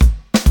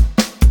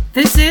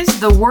This is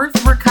the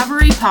Worth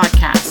Recovery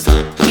Podcast,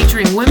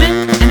 featuring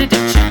women and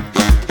addiction.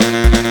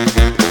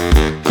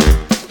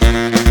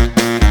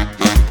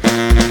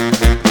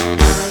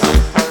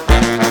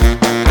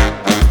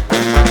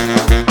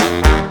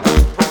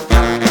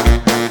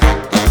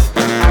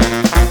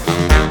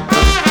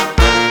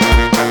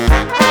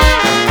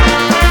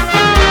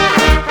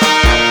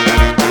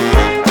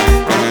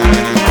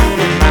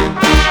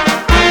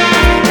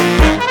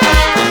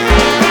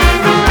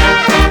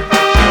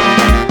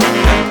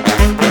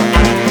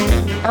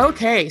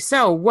 Okay,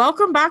 so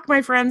welcome back,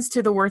 my friends,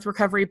 to the Worth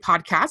Recovery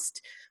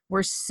Podcast.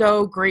 We're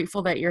so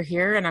grateful that you're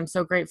here, and I'm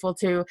so grateful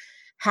to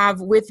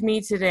have with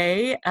me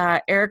today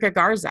Erica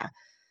Garza,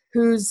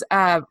 who's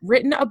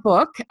written a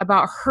book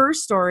about her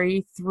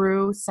story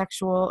through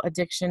sexual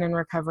addiction and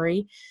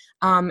recovery.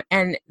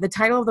 And the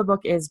title of the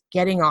book is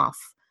Getting Off,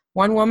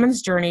 One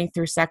Woman's Journey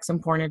Through Sex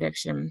and Porn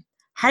Addiction.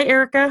 Hi,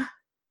 Erica.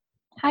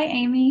 Hi,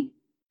 Amy.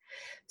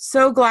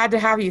 So glad to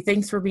have you.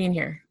 Thanks for being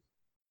here.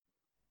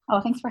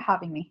 Oh, thanks for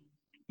having me.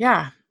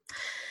 Yeah.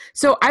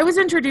 So I was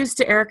introduced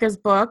to Erica's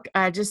book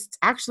just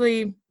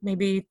actually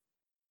maybe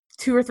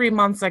 2 or 3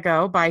 months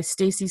ago by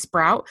Stacy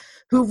Sprout,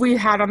 who we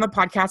had on the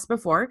podcast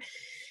before.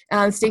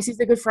 Stacy's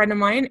a good friend of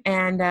mine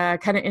and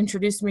kind of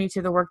introduced me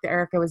to the work that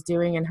Erica was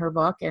doing in her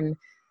book. And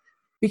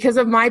because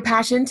of my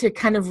passion to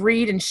kind of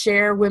read and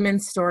share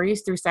women's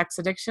stories through sex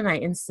addiction, I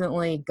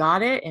instantly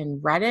got it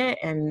and read it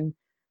and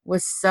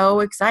was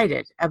so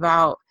excited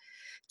about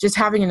just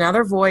having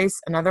another voice,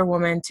 another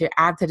woman to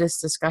add to this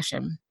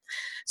discussion.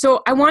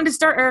 So I wanted to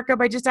start, Erica,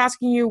 by just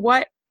asking you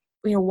why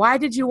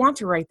did you want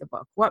to write the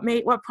book? What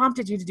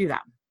prompted you to do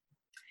that?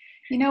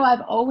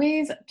 I've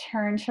always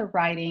turned to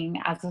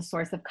writing as a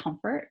source of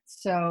comfort.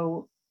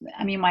 So,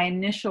 my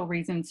initial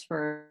reasons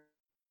for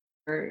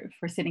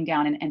sitting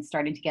down and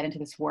starting to get into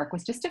this work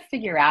was just to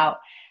figure out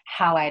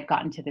how I had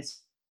gotten to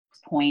this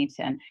point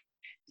and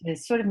to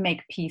sort of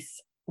make peace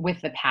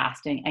with the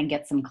past and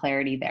get some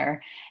clarity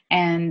there.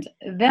 And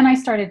then I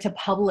started to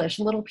publish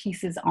little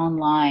pieces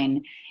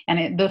online.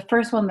 And the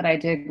first one that I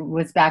did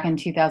was back in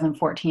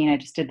 2014. I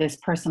just did this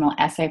personal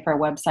essay for a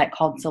website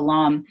called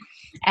Salam.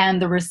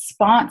 And the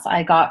response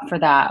I got for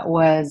that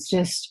was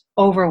just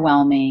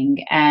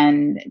overwhelming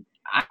and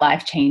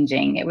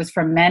life-changing. It was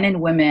from men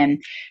and women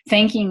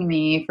thanking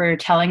me for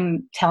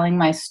telling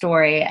my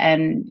story.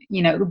 And,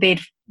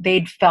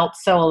 they'd felt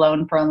so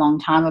alone for a long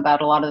time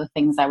about a lot of the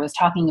things I was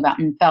talking about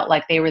and felt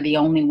like they were the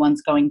only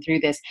ones going through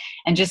this.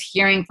 And just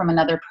hearing from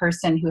another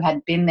person who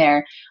had been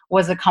there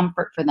was a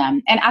comfort for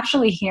them. And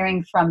actually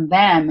hearing from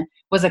them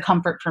was a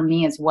comfort for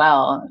me as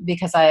well,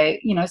 because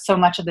so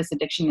much of this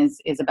addiction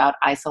is about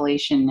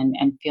isolation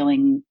and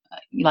feeling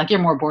like you're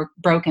more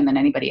broken than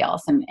anybody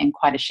else and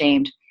quite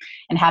ashamed.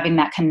 And having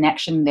that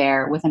connection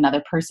there with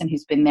another person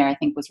who's been there, I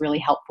think was really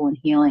helpful and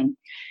healing.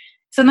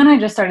 So then I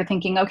just started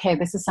thinking, okay,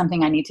 this is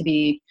something I need to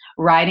be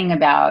writing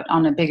about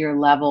on a bigger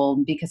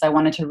level, because I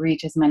wanted to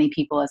reach as many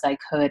people as I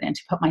could and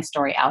to put my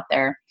story out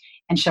there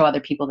and show other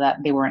people that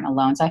they weren't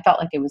alone. So I felt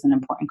like it was an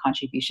important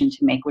contribution to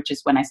make, which is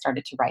when I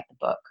started to write the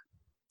book.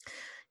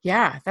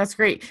 Yeah, that's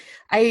great.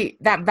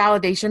 That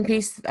validation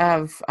piece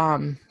of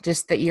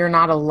just that you're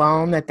not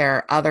alone, that there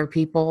are other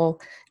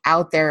people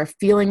out there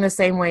feeling the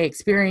same way,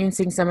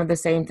 experiencing some of the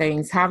same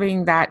things,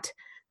 having that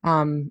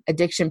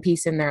addiction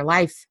piece in their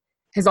life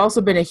has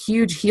also been a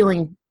huge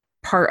healing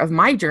part of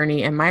my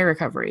journey and my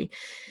recovery.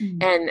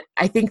 Mm-hmm. And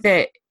I think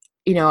that,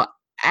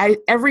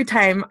 every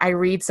time I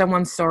read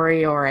someone's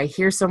story or I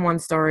hear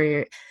someone's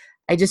story,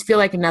 I just feel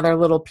like another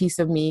little piece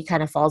of me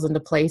kind of falls into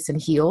place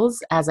and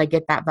heals as I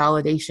get that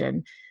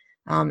validation.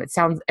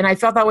 And I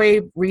felt that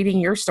way reading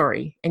your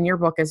story in your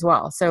book as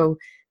well. So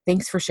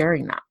thanks for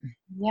sharing that.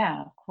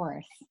 Yeah, of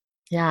course.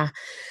 Yeah.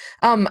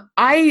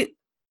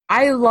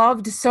 I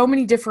loved so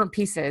many different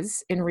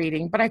pieces in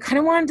reading, but I kind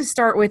of wanted to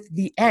start with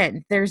the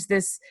end. There's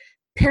this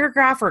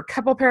paragraph or a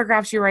couple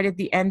paragraphs you write at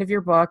the end of your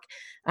book,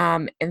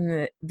 in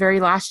the very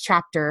last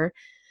chapter,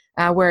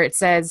 where it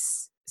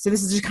says, so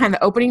this is just kind of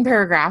the opening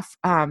paragraph.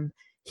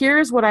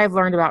 Here's what I've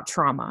learned about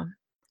trauma.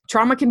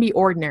 Trauma can be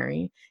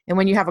ordinary. And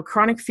when you have a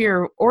chronic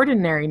fear of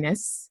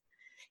ordinariness,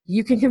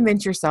 you can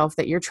convince yourself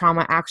that your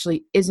trauma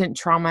actually isn't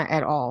trauma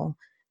at all.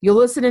 You'll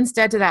listen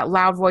instead to that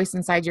loud voice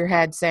inside your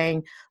head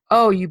saying,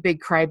 oh, you big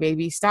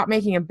crybaby, stop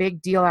making a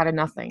big deal out of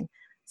nothing.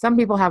 Some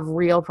people have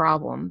real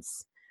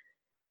problems.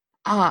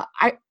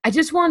 I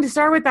just wanted to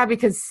start with that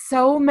because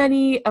so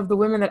many of the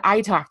women that I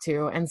talk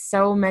to and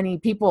so many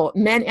people,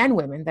 men and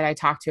women that I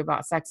talk to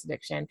about sex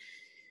addiction,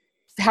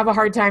 have a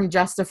hard time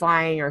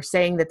justifying or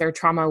saying that their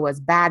trauma was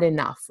bad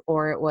enough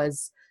or it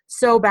was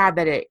so bad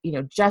that it,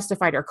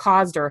 justified or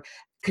caused or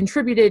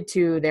contributed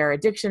to their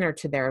addiction or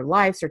to their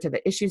lives or to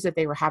the issues that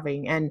they were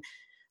having. And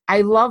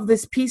I love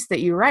this piece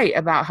that you write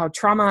about how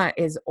trauma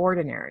is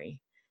ordinary.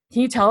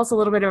 Can you tell us a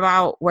little bit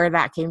about where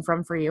that came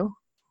from for you?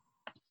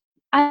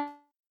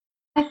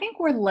 I think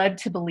we're led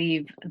to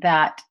believe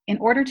that in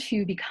order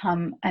to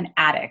become an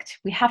addict,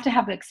 we have to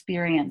have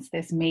experienced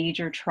this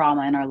major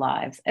trauma in our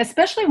lives,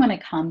 especially when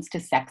it comes to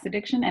sex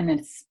addiction and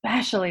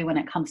especially when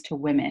it comes to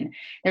women.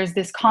 There's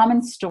this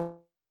common story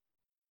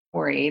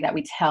story that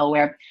we tell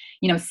where,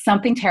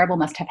 something terrible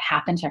must have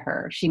happened to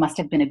her. She must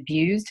have been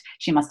abused.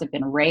 She must have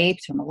been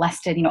raped or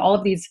molested, all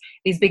of these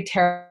big,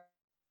 terrible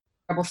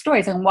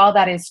stories. And while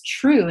that is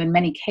true in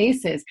many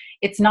cases,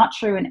 it's not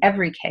true in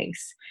every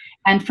case.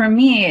 And for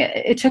me,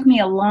 it took me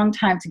a long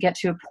time to get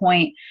to a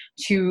point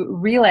to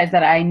realize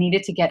that I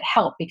needed to get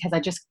help, because I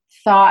just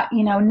thought,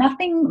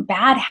 nothing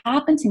bad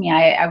happened to me.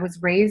 I was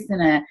raised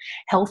in a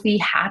healthy,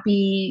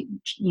 happy,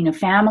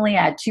 family.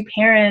 I had two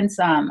parents.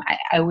 I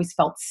always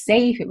felt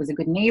safe. It was a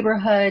good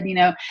neighborhood.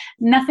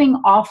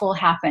 Nothing awful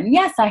happened.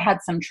 Yes, I had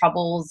some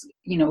troubles,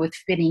 with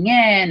fitting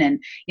in, and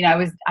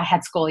I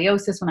had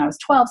scoliosis when I was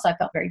 12, so I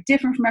felt very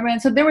different from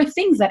everyone. So there were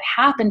things that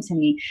happened to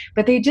me,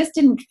 but they just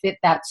didn't fit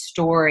that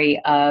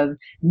story of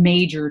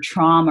major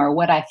trauma or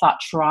what I thought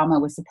trauma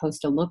was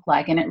supposed to look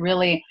like. And it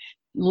really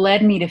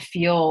led me to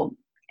feel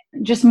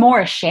just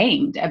more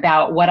ashamed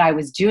about what I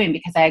was doing,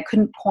 because I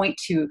couldn't point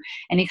to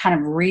any kind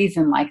of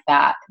reason like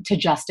that to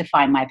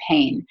justify my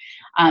pain.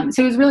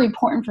 So it was really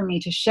important for me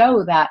to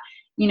show that,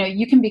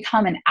 you can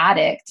become an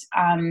addict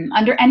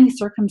under any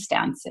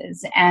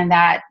circumstances, and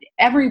that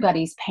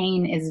everybody's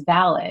pain is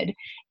valid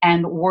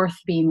and worth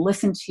being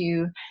listened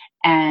to.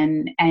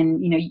 And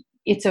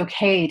it's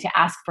okay to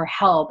ask for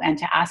help and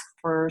to ask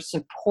for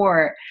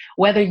support,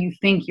 whether you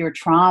think your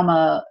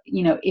trauma,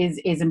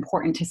 is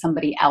important to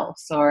somebody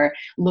else or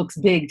looks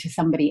big to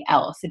somebody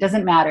else. It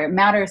doesn't matter. It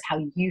matters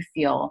how you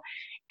feel.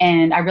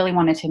 And I really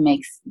wanted to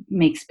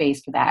make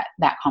space for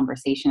that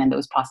conversation and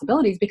those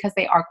possibilities, because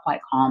they are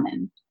quite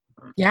common.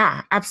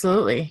 Yeah,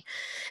 absolutely.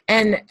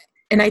 And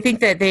I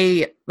think that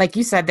they, like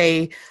you said,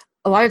 they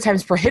a lot of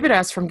times prohibit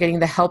us from getting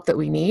the help that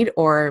we need,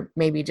 or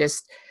maybe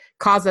just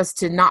cause us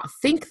to not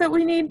think that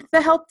we need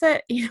the help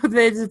that, that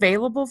is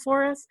available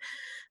for us.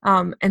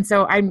 And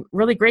so I'm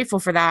really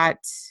grateful for that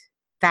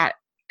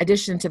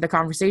addition to the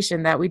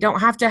conversation, that we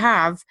don't have to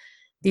have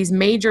these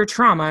major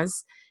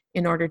traumas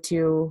in order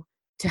to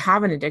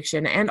have an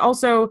addiction, and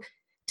also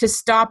to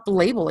stop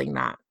labeling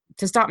that,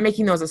 to stop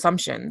making those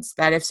assumptions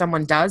that if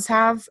someone does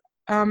have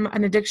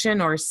an addiction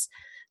or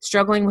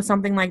struggling with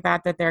something like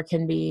that, that there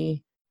can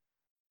be,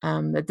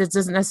 that this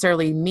doesn't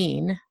necessarily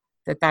mean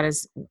that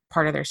is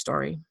part of their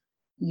story.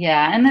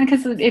 Yeah. And then,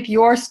 because if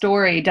your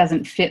story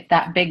doesn't fit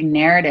that big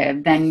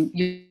narrative, then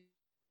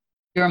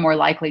you're more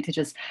likely to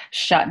just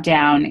shut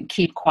down,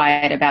 keep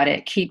quiet about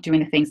it, keep doing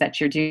the things that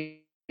you're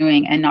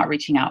doing and not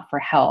reaching out for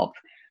help.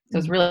 So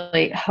it's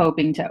really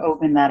hoping to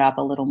open that up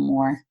a little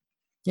more.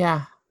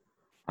 Yeah,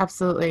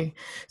 absolutely.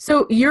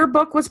 So your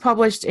book was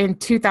published in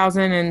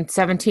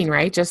 2017,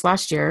 right? Just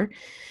last year.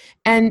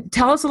 And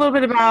tell us a little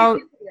bit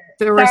about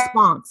the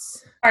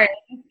response. Sorry,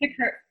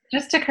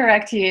 just to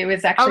correct you, it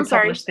was actually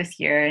published this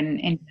year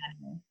in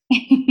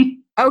January.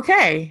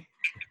 Okay.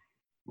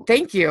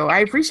 Thank you. I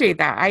appreciate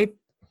that.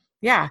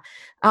 Yeah.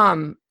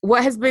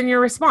 What has been your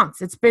response?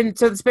 It's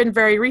been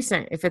very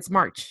recent, if it's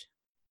March.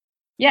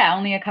 Yeah,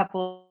 only a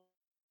couple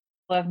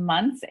of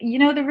months.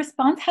 The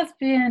response has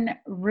been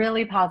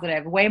really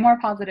positive, way more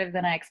positive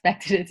than I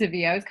expected it to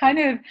be. I was kind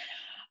of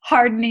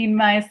hardening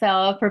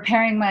myself,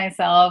 preparing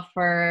myself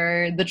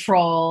for the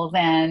trolls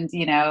and,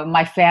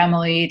 my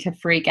family to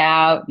freak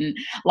out and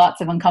lots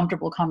of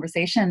uncomfortable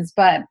conversations.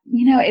 But,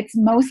 it's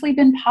mostly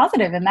been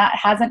positive, and that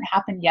hasn't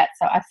happened yet.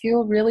 So I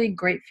feel really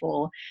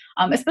grateful,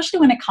 especially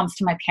when it comes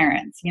to my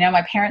parents.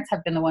 My parents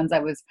have been the ones I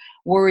was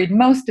worried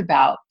most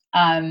about,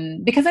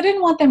 because I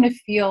didn't want them to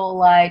feel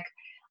like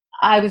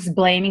I was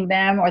blaming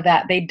them or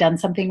that they'd done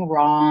something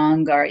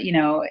wrong or,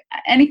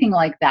 anything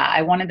like that.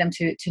 I wanted them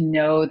to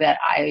know that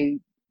I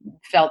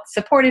felt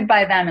supported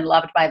by them and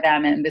loved by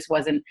them, and this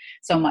wasn't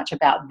so much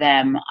about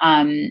them.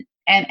 And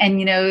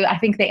I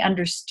think they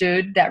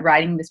understood that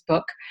writing this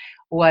book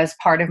was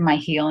part of my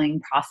healing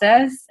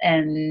process,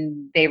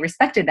 and they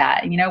respected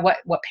that.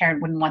 What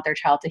parent wouldn't want their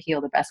child to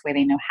heal the best way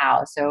they know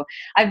how? So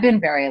I've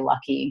been very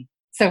lucky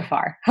so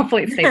far.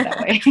 Hopefully it stays that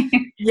way.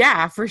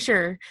 Yeah, for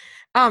sure.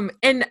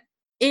 And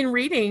in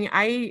reading,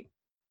 I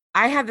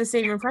had the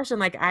same impression.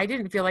 Like, I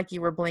didn't feel like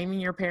you were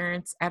blaming your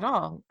parents at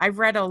all. I've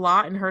read a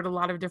lot and heard a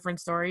lot of different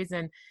stories,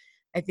 and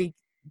I think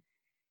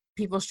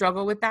people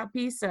struggle with that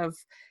piece of,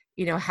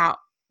 I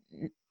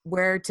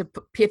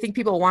think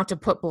people want to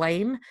put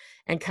blame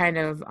and kind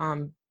of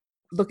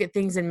look at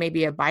things in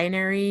maybe a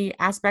binary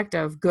aspect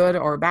of good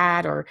or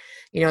bad, or,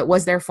 it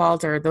was their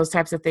fault, or those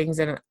types of things.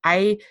 And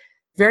I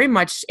very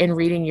much, in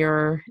reading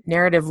your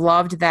narrative,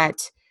 loved that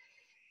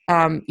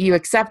you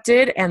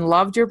accepted and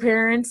loved your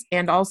parents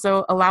and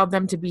also allowed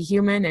them to be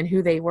human and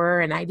who they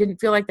were. And I didn't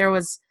feel like there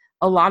was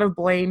a lot of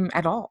blame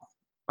at all.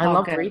 I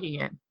loved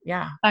reading it.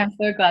 Yeah. I'm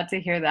so glad to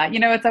hear that.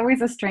 It's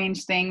always a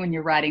strange thing when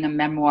you're writing a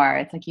memoir.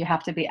 It's like you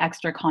have to be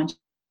extra conscious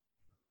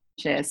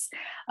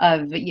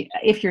of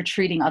if you're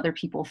treating other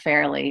people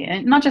fairly,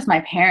 and not just my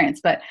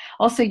parents, but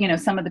also,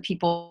 some of the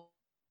people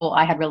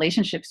I had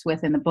relationships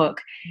with in the book.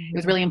 It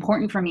was really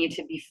important for me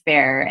to be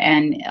fair.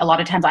 And a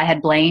lot of times I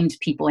had blamed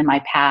people in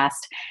my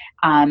past.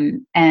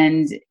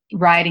 And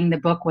writing the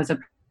book was a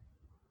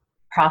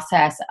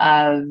process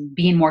of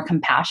being more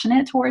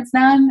compassionate towards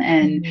them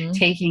and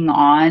taking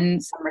on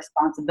some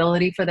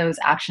responsibility for those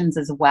actions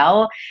as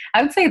well.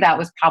 I would say that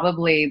was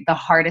probably the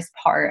hardest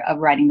part of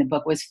writing the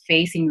book, was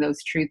facing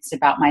those truths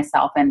about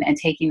myself and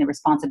taking the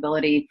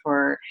responsibility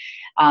for,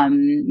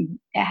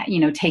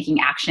 taking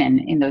action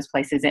in those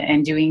places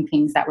and doing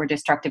things that were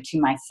destructive to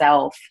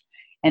myself.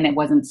 And it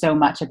wasn't so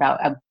much about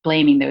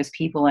blaming those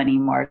people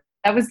anymore.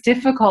 That was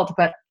difficult,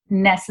 but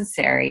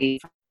necessary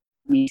for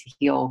me to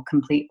heal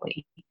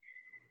completely.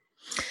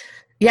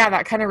 Yeah,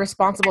 that kind of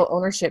responsible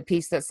ownership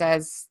piece that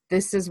says,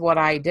 this is what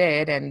I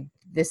did and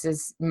this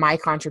is my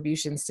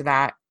contributions to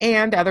that.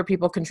 And other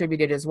people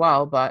contributed as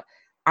well, but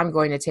I'm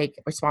going to take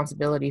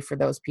responsibility for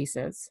those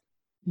pieces.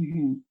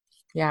 Mm-hmm.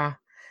 Yeah,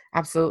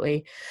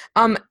 absolutely.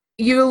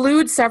 You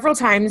allude several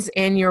times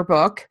in your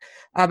book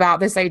about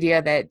this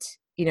idea that,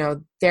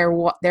 there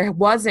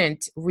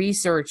wasn't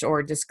research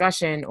or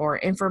discussion or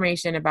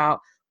information about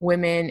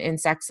women and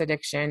sex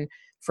addiction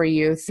for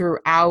you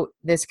throughout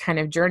this kind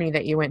of journey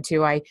that you went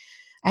to. I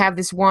have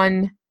this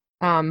one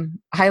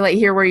highlight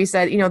here where you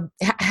said,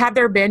 had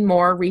there been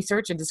more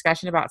research and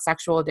discussion about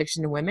sexual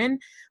addiction in women,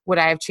 would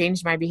I have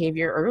changed my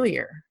behavior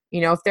earlier?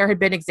 If there had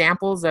been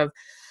examples of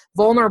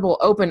vulnerable,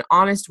 open,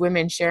 honest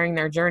women sharing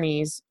their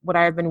journeys, would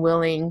I have been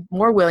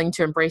more willing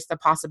to embrace the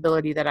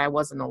possibility that I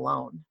wasn't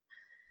alone?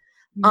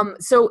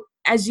 So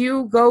as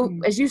you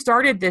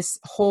started this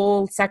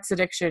whole sex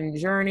addiction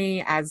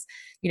journey, as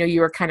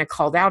you were kind of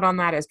called out on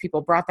that, as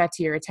people brought that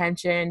to your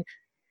attention,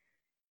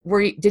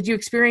 did you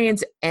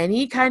experience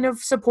any kind of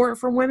support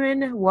from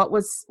women? What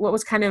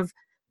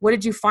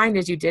did you find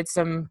as you did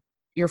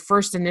your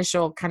first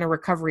initial kind of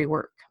recovery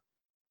work?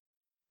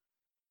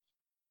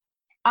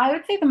 I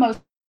would say the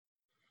most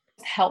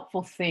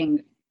helpful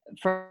thing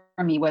for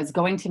me was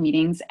going to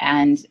meetings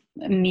and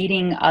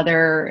meeting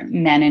other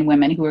men and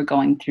women who are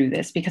going through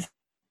this, because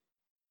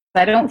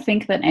I don't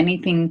think that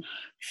anything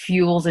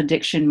fuels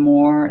addiction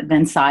more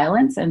than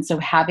silence. And so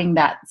having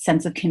that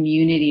sense of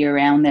community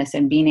around this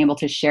and being able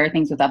to share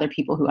things with other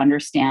people who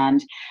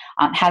understand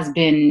has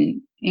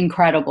been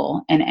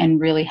incredible and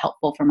really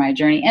helpful for my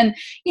journey. And,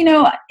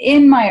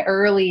 in my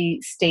early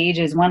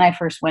stages, when I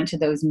first went to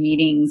those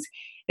meetings,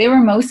 they were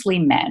mostly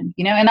men,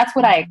 and that's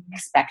what I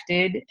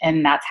expected,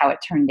 and that's how it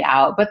turned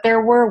out. But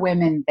there were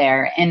women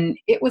there, and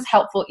it was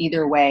helpful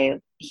either way,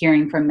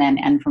 hearing from men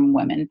and from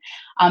women.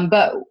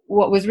 But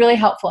what was really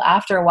helpful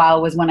after a while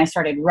was when I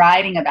started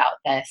writing about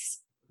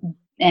this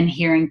and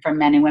hearing from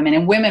men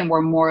and women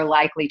were more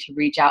likely to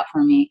reach out to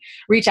me,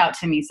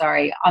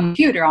 on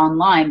computer,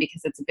 online,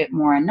 because it's a bit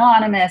more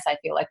anonymous. I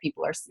feel like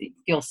people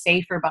feel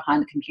safer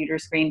behind the computer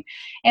screen.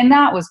 And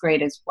that was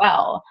great as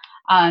well.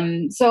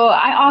 So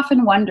I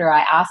often wonder,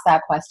 I ask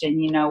that question,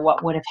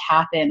 what would have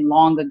happened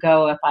long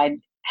ago if I'd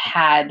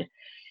had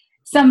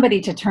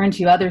somebody to turn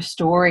to, other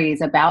stories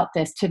about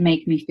this to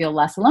make me feel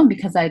less alone,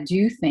 because I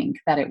do think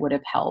that it would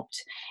have helped.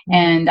 Mm-hmm.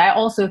 And I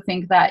also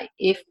think that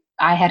if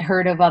I had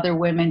heard of other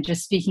women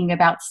just speaking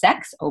about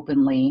sex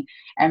openly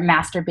and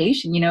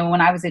masturbation,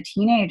 when I was a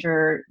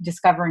teenager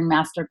discovering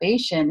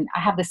masturbation, I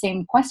have the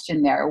same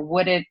question there.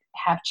 Would it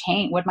have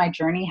changed? Would my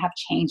journey have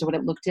changed? Would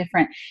it look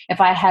different if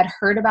I had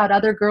heard about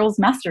other girls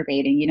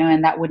masturbating,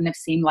 and that wouldn't have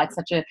seemed like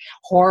such a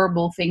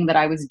horrible thing that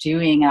I was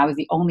doing and I was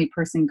the only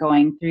person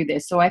going through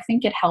this. So I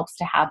think it helps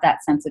to have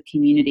that sense of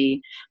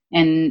community.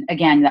 And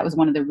again, that was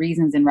one of the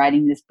reasons in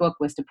writing this book,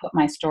 was to put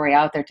my story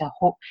out there to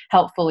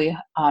hopefully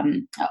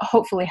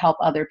help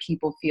other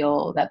people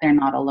feel that they're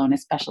not alone,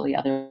 especially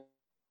other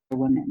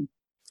women.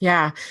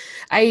 Yeah.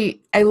 I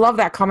love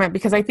that comment,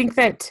 because I think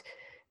that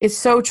it's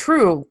so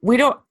true.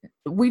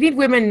 We need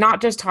women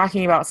not just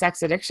talking about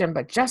sex addiction,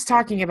 but just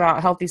talking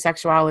about healthy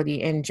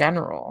sexuality in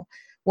general.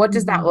 What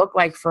does that look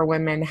like for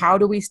women? How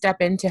do we step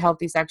into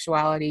healthy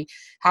sexuality?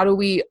 How do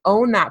we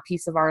own that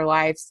piece of our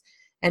lives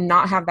and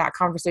not have that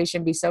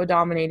conversation be so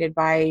dominated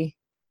by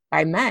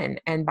men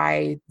and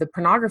by the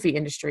pornography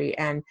industry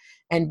and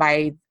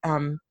by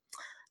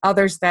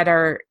others that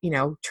are,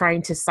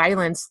 trying to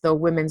silence the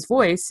women's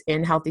voice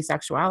in healthy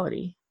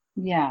sexuality?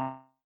 Yeah.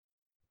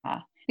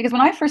 Because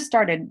when I first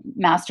started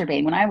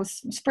masturbating, when I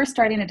was first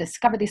starting to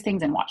discover these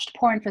things and watched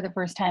porn for the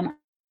first time,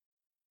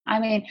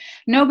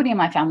 nobody in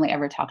my family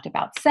ever talked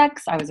about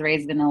sex. I was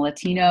raised in a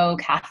Latino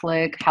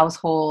Catholic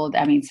household.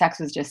 Sex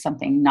was just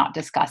something not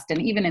discussed.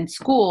 And even in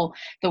school,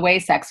 the way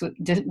sex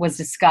was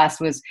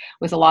discussed was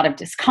with a lot of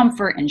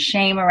discomfort and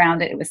shame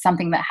around it. It was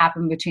something that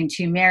happened between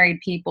two married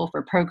people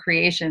for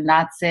procreation.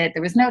 That's it.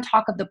 There was no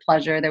talk of the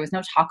pleasure. There was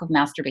no talk of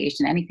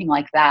masturbation, anything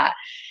like that.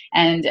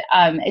 And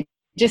it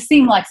just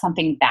seemed like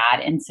something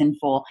bad and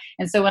sinful.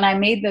 And so when I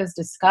made those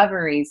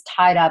discoveries,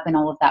 tied up in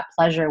all of that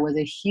pleasure was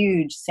a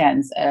huge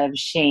sense of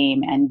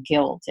shame and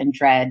guilt and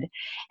dread.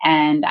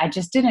 And I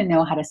just didn't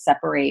know how to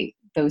separate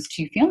those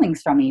two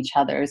feelings from each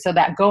other. So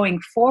that going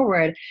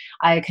forward,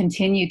 I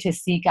continue to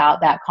seek out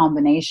that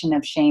combination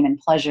of shame and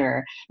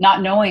pleasure,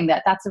 not knowing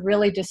that that's a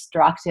really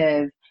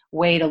destructive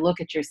way to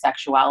look at your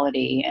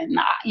sexuality. And,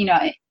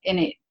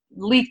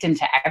 leaked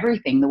into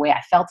everything, the way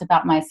I felt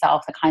about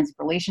myself, the kinds of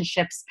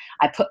relationships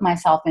I put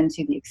myself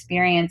into, the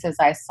experiences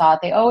I saw.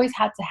 They always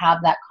had to have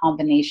that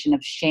combination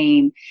of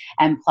shame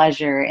and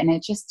pleasure, and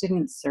it just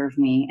didn't serve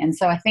me. And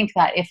so I think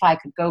that if I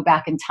could go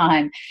back in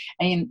time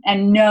and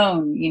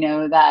known,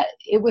 that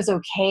it was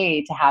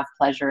okay to have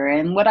pleasure,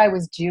 and what I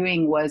was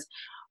doing was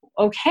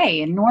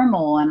okay and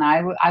normal, and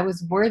I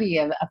was worthy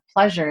of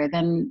pleasure,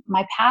 then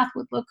my path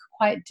would look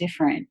quite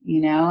different,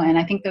 and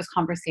I think those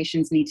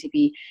conversations need to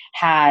be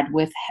had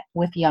with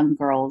young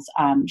girls,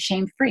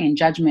 shame-free and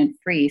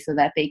judgment-free, so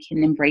that they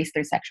can embrace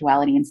their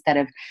sexuality instead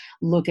of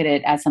look at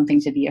it as something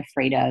to be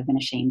afraid of and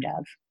ashamed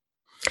of.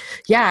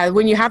 Yeah,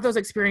 when you have those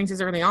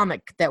experiences early on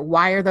that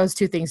wire those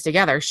two things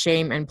together,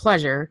 shame and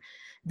pleasure,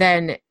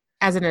 then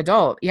as an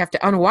adult, you have to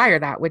unwire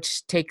that,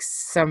 which takes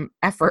some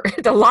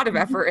effort, a lot of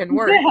effort and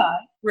work, Yeah.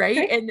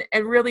 right?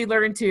 And really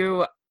learn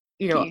to,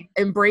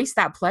 embrace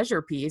that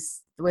pleasure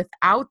piece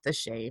without the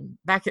shame.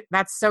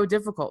 That's so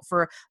difficult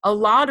for a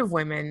lot of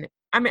women.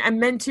 I mean, and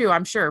men too,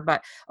 I'm sure,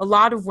 but a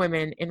lot of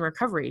women in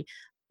recovery,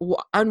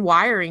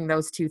 unwiring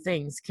those two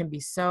things can be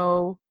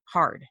so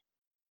hard.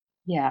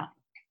 Yeah,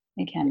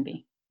 it can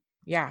be.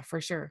 Yeah, for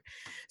sure.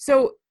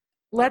 So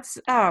let's,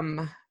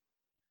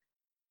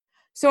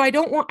 so I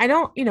don't,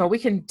 we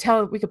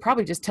could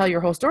probably just tell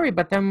your whole story,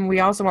 but then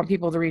we also want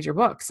people to read your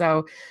book.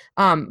 So,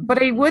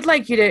 but I would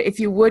like you to, if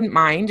you wouldn't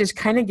mind, just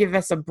kind of give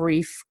us a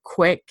brief,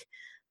 quick,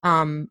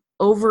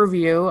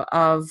 overview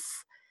of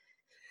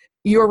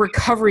your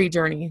recovery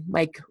journey.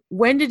 Like,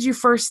 when did you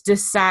first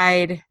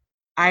decide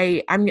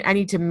I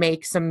need to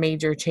make some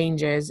major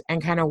changes,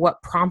 and kind of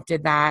what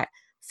prompted that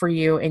for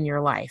you in your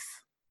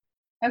life?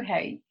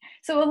 Okay.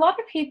 So a lot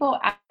of people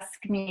ask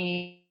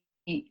me,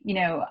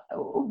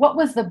 what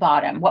was the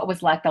bottom? What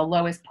was like the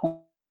lowest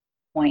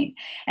point?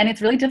 And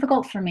it's really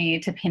difficult for me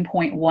to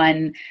pinpoint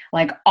one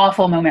like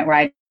awful moment where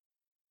I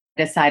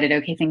decided,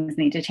 okay, things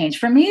need to change.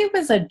 For me, it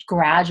was a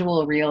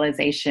gradual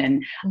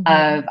realization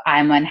of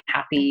I'm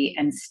unhappy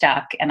and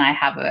stuck, and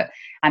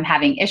I'm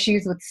having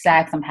issues with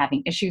sex. I'm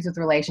having issues with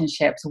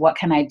relationships. What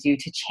can I do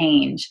to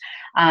change?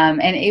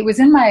 And it was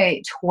in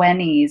my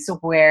 20s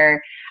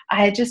where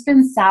I had just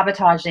been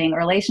sabotaging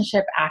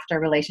relationship after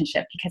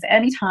relationship, because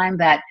anytime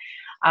that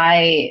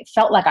I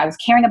felt like I was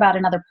caring about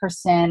another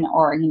person,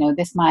 or,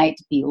 this might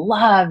be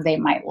love, they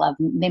might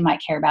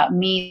care about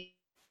me,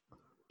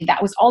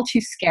 that was all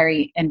too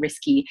scary and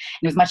risky.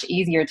 And it was much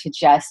easier to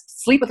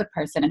just sleep with a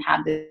person and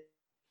have this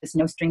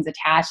no strings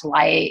attached,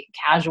 light,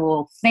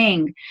 casual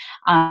thing,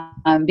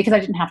 because I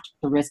didn't have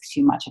to risk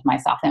too much of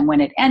myself. And when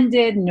it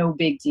ended, no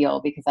big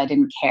deal, because I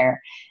didn't care.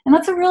 And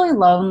that's a really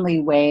lonely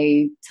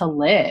way to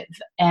live.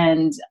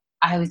 And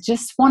I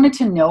just wanted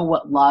to know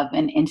what love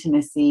and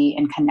intimacy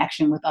and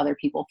connection with other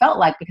people felt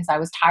like, because I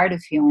was tired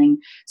of feeling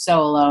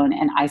so alone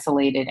and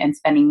isolated and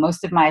spending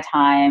most of my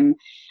time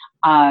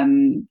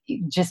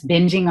just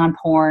binging on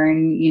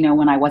porn,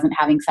 when I wasn't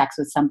having sex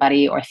with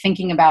somebody, or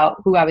thinking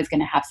about who I was going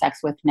to have sex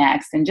with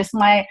next, and just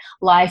my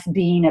life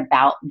being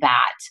about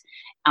that.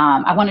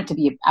 I wanted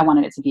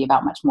it to be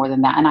about much more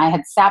than that. And I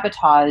had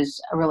sabotaged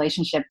a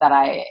relationship that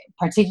I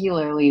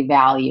particularly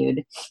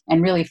valued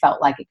and really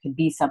felt like it could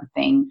be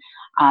something,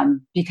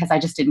 because I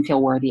just didn't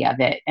feel worthy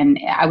of it. And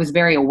I was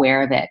very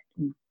aware that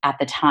at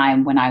the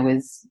time when I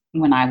was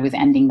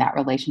ending that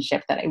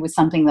relationship, that it was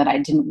something that I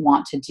didn't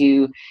want to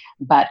do,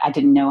 but I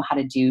didn't know how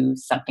to do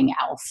something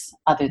else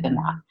other than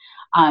that.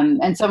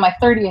 And so my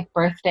 30th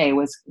birthday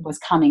was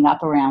coming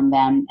up around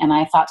then. And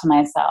I thought to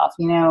myself,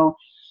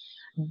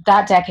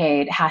 that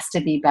decade has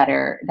to be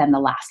better than the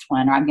last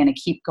one, or I'm going to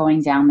keep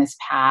going down this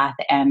path,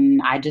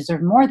 and I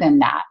deserve more than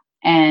that.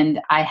 And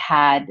I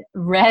had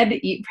read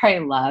Eat, Pray,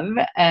 Love.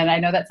 And I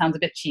know that sounds a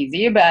bit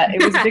cheesy, but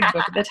it was a big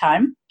book at the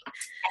time.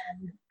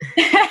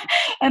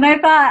 And I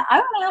thought, I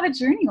want to have a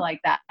journey like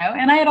that.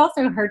 And I had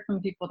also heard from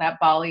people that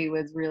Bali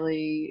was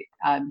really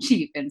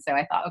cheap. And so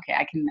I thought, okay,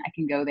 I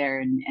can go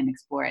there and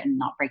explore it and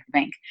not break the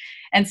bank.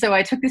 And so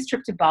I took this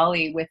trip to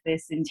Bali with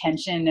this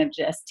intention of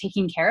just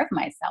taking care of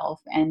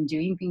myself and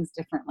doing things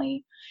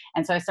differently.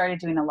 And so I started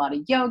doing a lot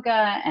of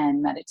yoga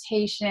and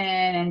meditation,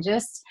 and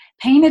just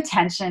paying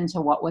attention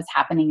to what was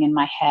happening in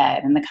my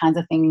head and the kinds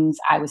of things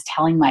I was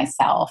telling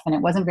myself. And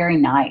it wasn't very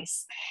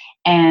nice.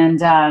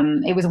 And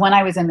it was when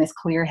I was in this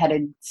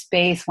clear-headed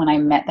space when I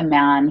met the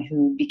man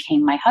who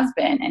became my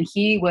husband. And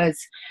he was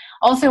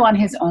also on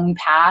his own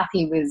path.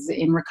 He was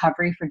in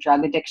recovery for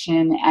drug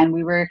addiction. And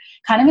we were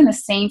kind of in the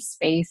same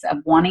space of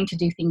wanting to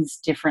do things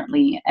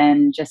differently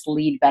and just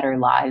lead better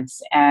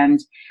lives. And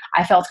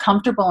I felt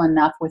comfortable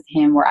enough with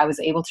him where I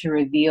was able to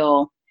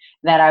reveal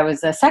that I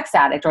was a sex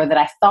addict, or that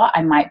I thought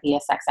I might be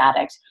a sex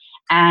addict.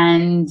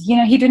 And,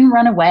 he didn't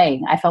run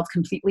away. I felt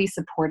completely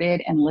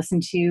supported and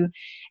listened to.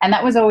 And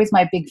that was always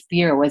my big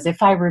fear, was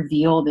if I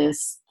reveal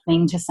this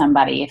thing to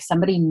somebody, if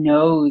somebody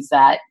knows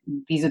that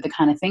these are the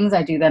kind of things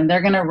I do, then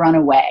they're going to run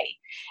away.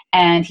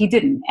 And he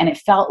didn't. And it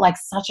felt like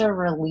such a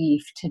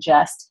relief to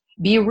just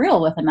be real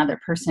with another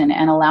person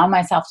and allow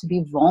myself to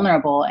be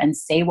vulnerable and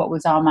say what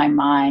was on my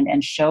mind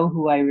and show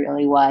who I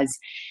really was.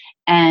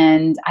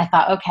 And I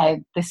thought,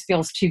 okay, this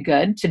feels too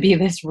good to be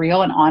this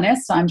real and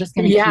honest. So I'm just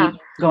going to Yeah. keep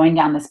going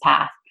down this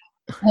path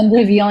and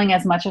revealing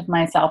as much of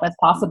myself as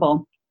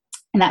possible.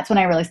 And that's when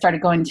I really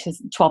started going to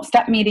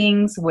 12-step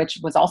meetings, which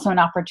was also an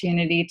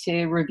opportunity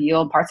to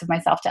reveal parts of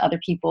myself to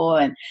other people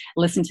and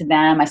listen to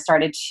them. I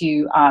started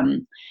to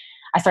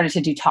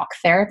do talk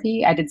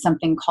therapy. I did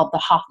something called the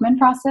Hoffman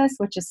process,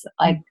 which is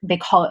like, they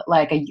call it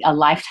like a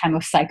lifetime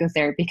of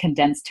psychotherapy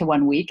condensed to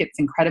 1 week. It's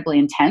incredibly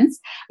intense,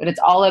 but it's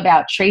all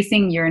about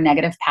tracing your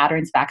negative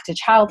patterns back to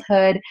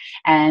childhood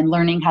and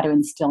learning how to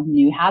instill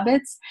new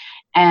habits.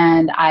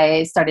 And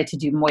I started to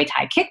do Muay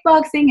Thai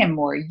kickboxing and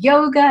more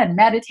yoga and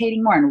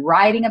meditating more and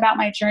writing about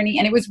my journey.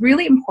 And it was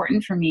really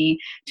important for me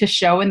to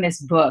show in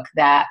this book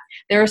that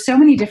there are so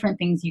many different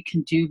things you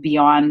can do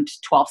beyond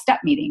 12-step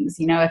meetings.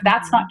 You know, if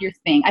that's not your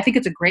thing, I think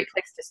it's a great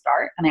place to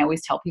start. And I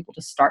always tell people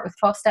to start with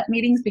 12-step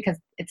meetings because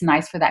it's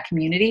nice for that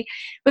community.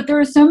 But there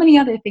are so many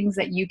other things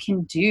that you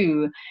can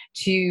do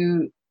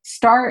to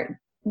start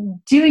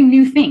doing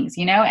new things,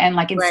 you know, and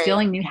like Right.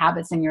 instilling new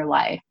habits in your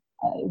life,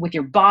 with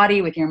your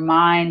body, with your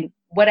mind,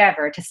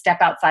 whatever, to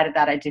step outside of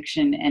that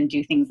addiction and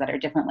do things that are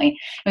differently.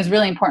 It was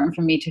really important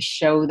for me to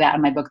show that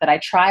in my book, that I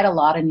tried a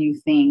lot of new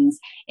things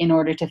in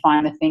order to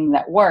find the thing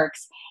that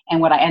works.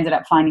 And what I ended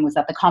up finding was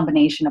that the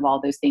combination of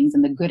all those things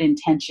and the good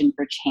intention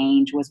for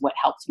change was what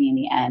helped me in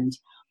the end.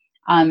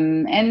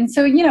 And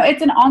so, you know,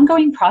 it's an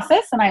ongoing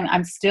process, and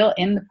I'm still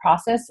in the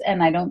process.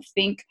 And I don't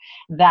think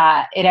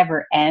that it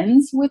ever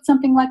ends with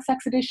something like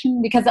sex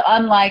addiction, because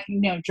unlike, you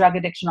know, drug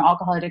addiction or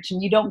alcohol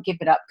addiction, you don't give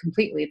it up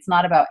completely. It's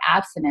not about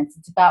abstinence.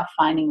 It's about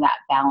finding that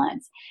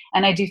balance.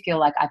 And I do feel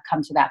like I've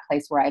come to that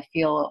place where I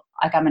feel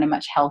like I'm in a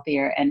much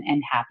healthier and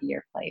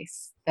happier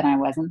place than I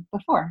was in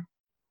before.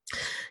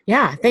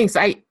 Yeah, thanks.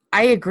 I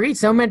agree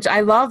so much.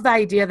 I love the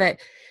idea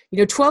that,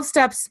 12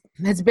 steps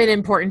has been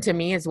important to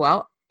me as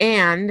well.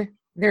 And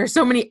there are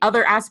so many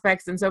other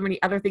aspects and so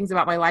many other things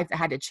about my life that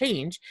had to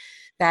change,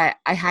 that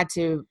I had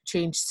to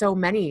change so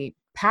many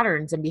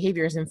patterns and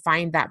behaviors and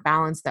find that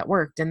balance that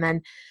worked. And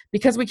then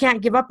because we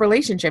can't give up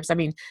relationships, I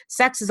mean,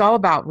 sex is all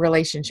about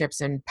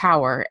relationships and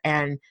power.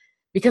 And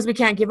because we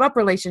can't give up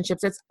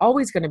relationships, it's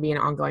always going to be an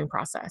ongoing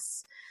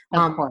process.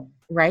 Of course.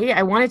 Right?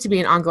 I want it to be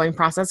an ongoing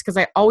process because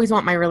I always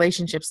want my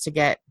relationships to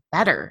get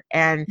better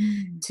and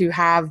to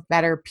have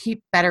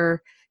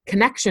better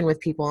connection with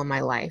people in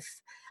my life.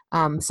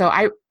 So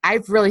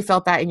I've really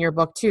felt that in your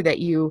book too, that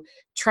you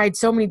tried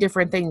so many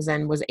different things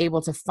and was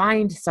able to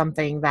find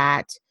something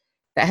that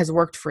has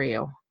worked for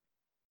you.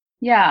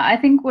 Yeah, I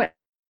think what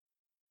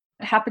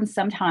happens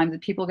sometimes is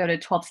people go to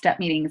 12-step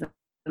meetings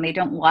and they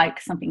don't like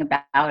something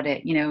about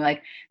it, you know,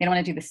 like they don't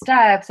want to do the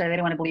steps, or they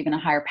don't want to believe in a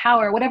higher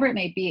power, whatever it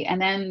may be.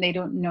 And then they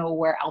don't know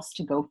where else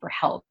to go for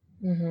help.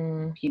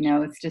 Mm-hmm. You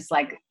know, it's just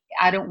like,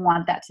 I don't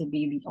want that to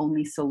be the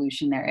only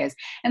solution there is.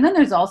 And then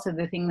there's also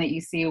the thing that you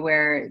see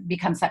where it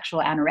becomes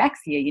sexual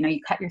anorexia. You know, you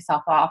cut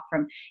yourself off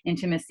from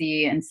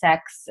intimacy and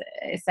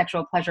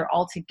sexual pleasure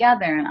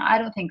altogether. And I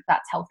don't think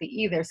that's healthy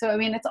either. So, I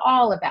mean, it's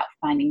all about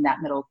finding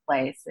that middle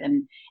place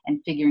and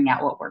figuring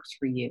out what works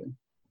for you.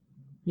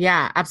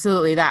 Yeah,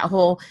 absolutely.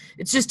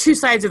 It's just two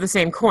sides of the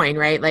same coin,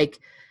 right? Like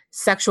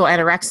sexual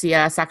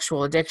anorexia,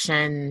 sexual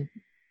addiction,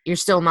 you're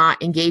still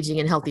not engaging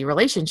in healthy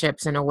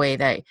relationships in a way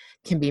that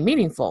can be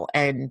meaningful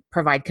and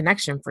provide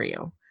connection for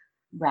you.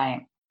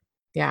 Right.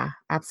 Yeah,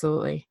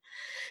 absolutely.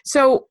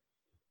 So,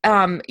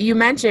 you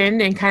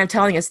mentioned and kind of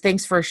telling us,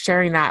 thanks for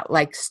sharing that,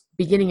 like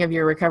beginning of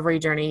your recovery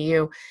journey,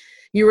 you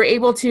were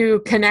able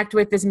to connect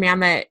with this man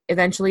that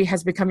eventually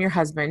has become your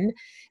husband.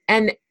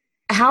 And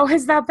how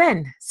has that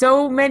been?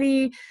 So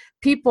many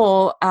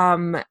people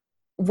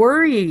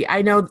worry.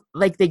 I know,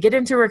 like they get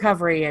into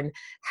recovery and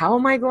how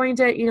am I going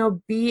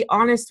to, be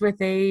honest with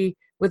a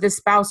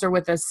spouse or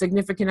with a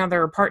significant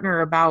other or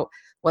partner about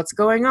what's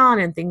going on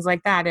and things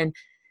like that. And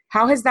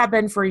how has that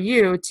been for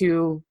you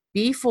to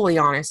be fully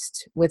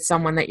honest with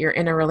someone that you're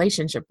in a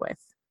relationship with?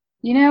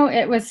 You know,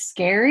 it was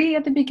scary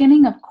at the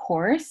beginning, of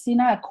course,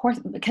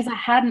 because I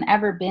hadn't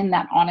ever been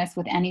that honest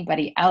with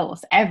anybody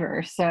else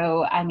ever.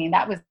 So, I mean,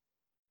 that was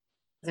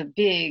a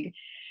big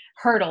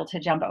hurdle to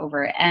jump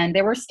over. And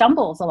there were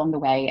stumbles along the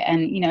way.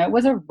 And, you know, it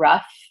was a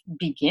rough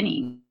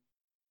beginning.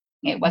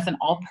 It wasn't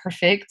all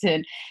perfect.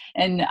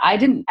 And I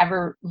didn't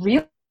ever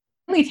really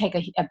take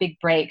a big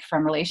break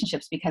from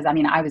relationships because, I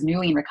mean, I was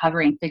newly in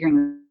recovery and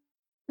figuring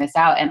this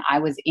out, and I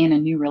was in a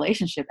new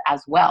relationship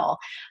as well.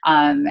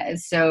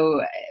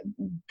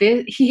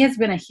 He has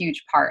been a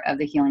huge part of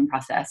the healing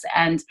process.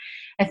 And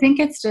I think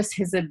it's just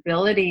his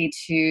ability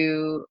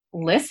to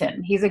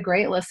listen. He's a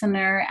great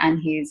listener, and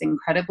he's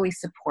incredibly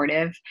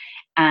supportive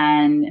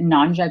and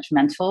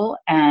non-judgmental.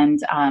 And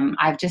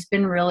I've just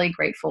been really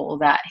grateful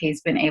that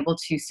he's been able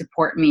to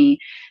support me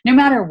no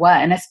matter what.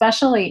 And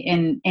especially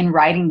in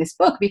writing this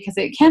book, because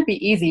it can't be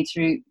easy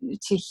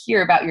to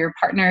hear about your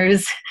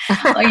partner's,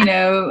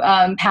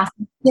 past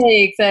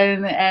mistakes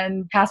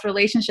and past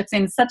relationships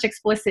in such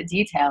explicit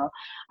detail.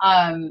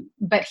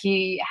 But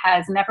he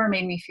has never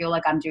made me feel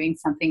like I'm doing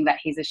something that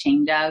he's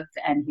ashamed of,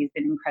 and he's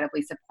been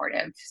incredibly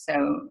supportive.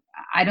 So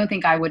I don't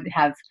think I would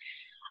have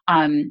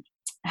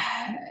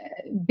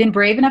been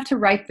brave enough to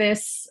write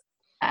this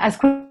as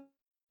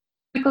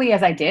quickly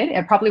as I did.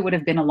 It probably would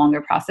have been a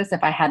longer process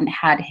if I hadn't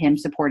had him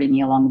supporting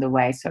me along the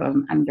way. So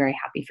I'm very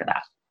happy for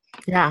that.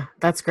 Yeah,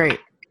 that's great.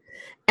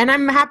 And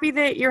I'm happy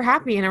that you're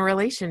happy in a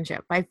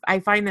relationship. I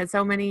find that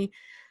so many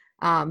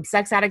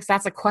sex addicts,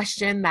 that's a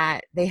question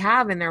that they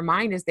have in their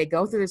mind as they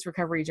go through this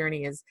recovery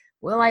journey is,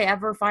 will I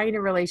ever find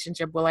a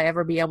relationship? Will I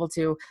ever be able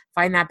to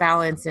find that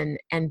balance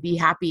and be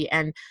happy?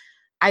 And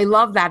I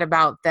love that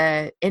about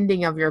the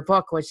ending of your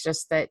book, was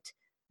just that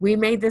we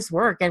made this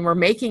work and we're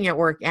making it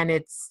work, and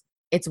it's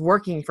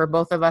working for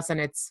both of us, and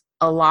it's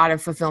a lot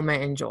of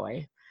fulfillment and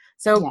joy.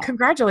 So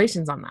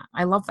congratulations on that.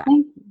 I love that.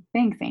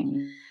 Thanks,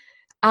 Amy.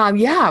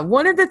 Yeah,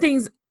 one of the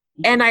things,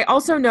 and I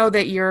also know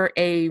that you're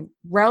a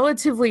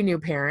relatively new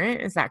parent.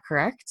 Is that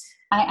correct?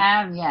 I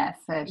am, yes.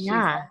 She's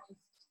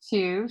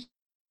 2.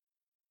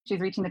 She's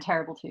reaching the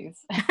terrible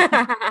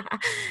 2s.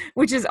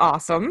 Which is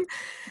awesome.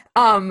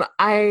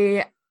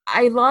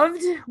 I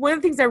loved, one of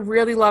the things I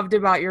really loved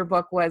about your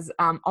book was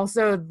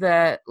also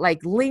the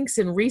links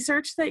and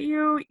research that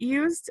you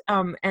used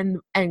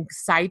and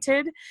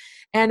cited.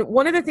 And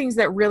one of the things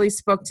that really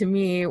spoke to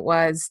me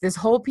was this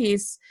whole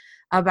piece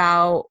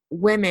about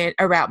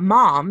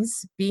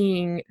moms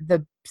being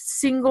the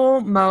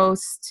single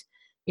most,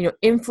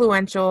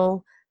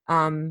 influential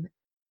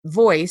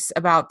voice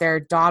about their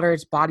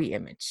daughter's body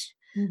image.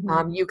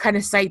 Mm-hmm. You kind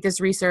of cite this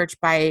research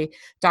by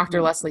Dr.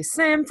 Mm-hmm. Leslie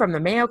Sim from the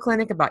Mayo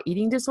Clinic about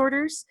eating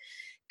disorders.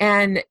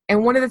 And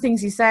one of the things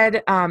he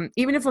said,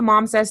 even if a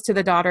mom says to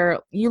the daughter,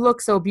 you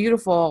look so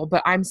beautiful,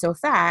 but I'm so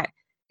fat,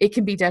 it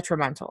can be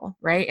detrimental,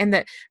 right? And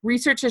that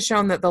research has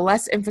shown that the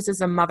less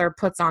emphasis a mother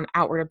puts on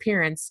outward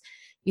appearance,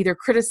 either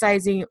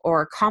criticizing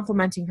or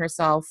complimenting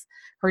herself,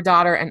 her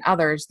daughter, and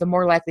others, the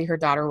more likely her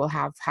daughter will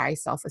have high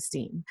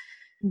self-esteem.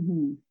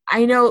 Mm-hmm.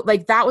 I know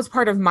that was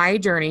part of my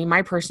journey,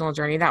 my personal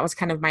journey. That was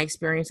kind of my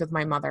experience with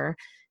my mother.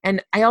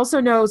 And I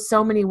also know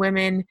so many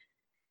women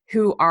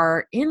who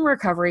are in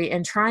recovery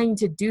and trying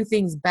to do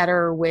things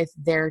better with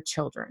their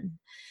children.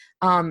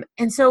 And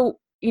so,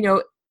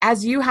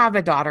 as you have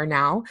a daughter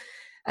now,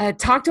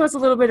 talk to us a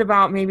little bit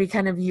about maybe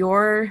kind of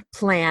your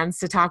plans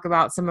to talk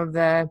about some of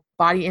the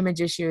body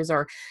image issues,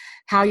 or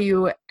how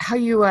you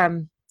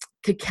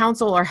could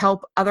counsel or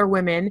help other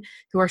women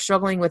who are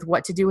struggling with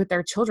what to do with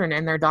their children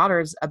and their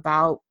daughters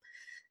about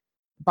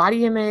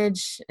body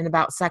image and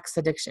about sex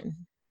addiction.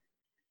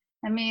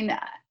 I mean,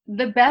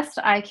 the best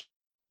I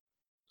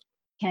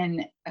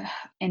can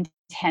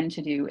intend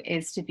to do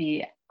is to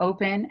be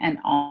open and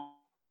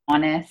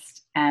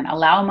honest and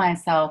allow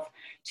myself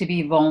to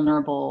be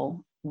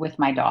vulnerable with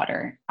my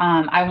daughter.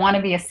 I want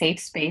to be a safe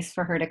space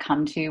for her to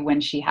come to when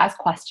she has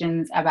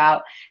questions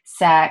about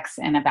sex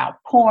and about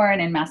porn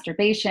and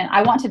masturbation.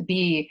 I want to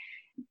be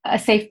a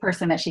safe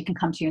person that she can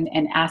come to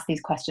and ask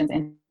these questions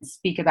and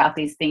speak about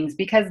these things,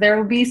 because there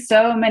will be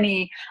so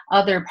many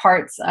other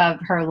parts of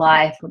her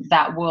life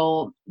that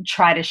will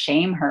try to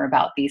shame her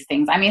about these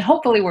things. I mean,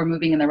 hopefully we're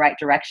moving in the right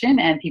direction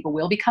and people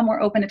will become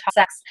more open to talk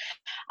sex.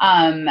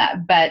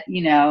 But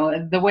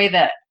the way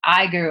that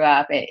I grew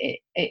up,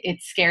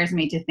 it scares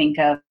me to think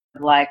of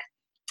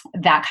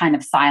that kind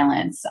of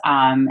silence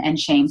and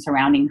shame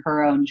surrounding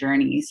her own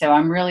journey. So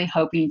I'm really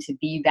hoping to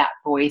be that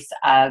voice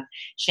of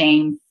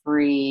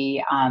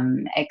shame-free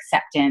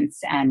acceptance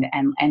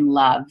and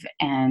love.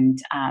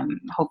 And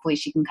hopefully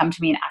she can come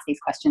to me and ask these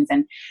questions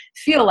and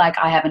feel like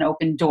I have an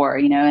open door,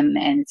 and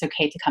it's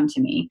okay to come to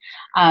me.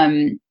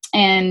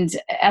 And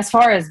as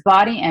far as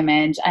body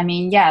image, I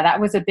mean, that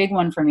was a big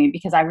one for me,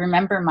 because I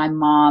remember my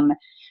mom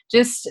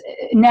just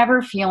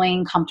never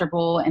feeling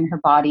comfortable in her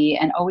body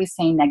and always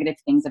saying negative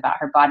things about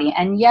her body.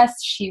 And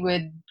yes, she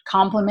would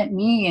compliment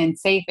me and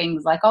say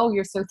things like, oh,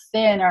 you're so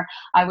thin, or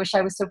I wish I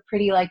was so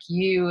pretty like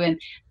you.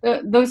 And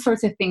those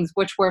sorts of things,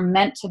 which were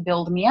meant to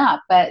build me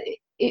up. But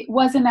it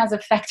wasn't as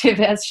effective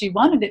as she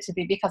wanted it to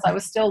be, because I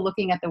was still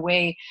looking at the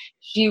way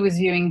she was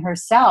viewing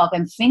herself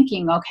and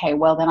thinking, okay,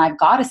 well, then I've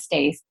got to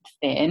stay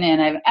thin.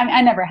 And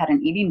I never had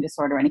an eating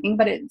disorder or anything,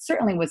 but it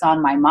certainly was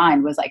on my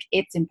mind, was like,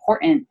 it's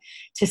important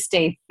to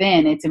stay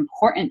thin. It's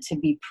important to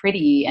be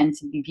pretty and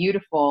to be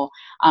beautiful.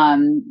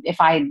 If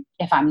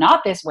I'm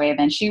not this way,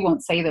 then she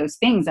won't say those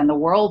things and the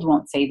world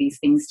won't say these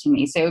things to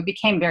me. So it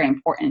became very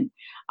important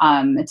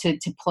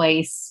to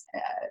place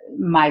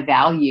my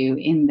value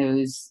in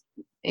those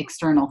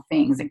external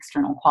things,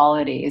 external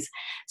qualities.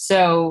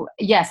 So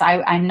yes,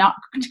 I'm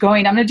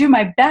going to do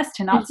my best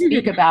to not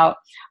speak about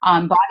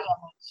body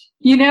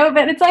image,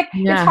 but it's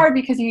it's hard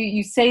because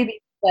you say these,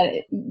 but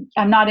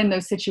I'm not in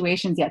those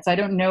situations yet. So I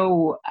don't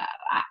know.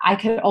 I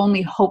could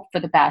only hope for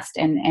the best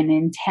and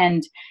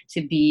intend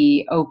to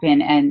be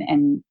open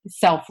and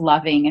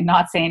self-loving and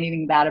not say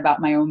anything bad about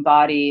my own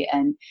body.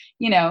 And,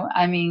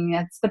 I mean,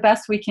 it's the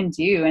best we can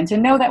do. And to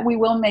know that we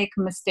will make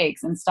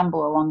mistakes and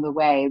stumble along the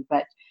way,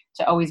 but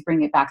to always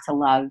bring it back to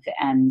love.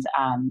 And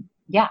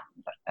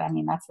I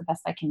mean, that's the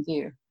best I can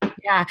do.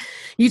 Yeah.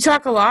 You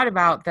talk a lot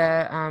about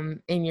the,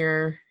 in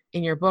your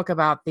in your book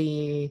about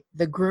the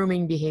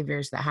grooming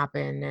behaviors that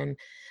happen,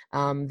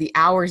 and the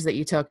hours that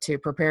you took to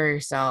prepare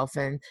yourself,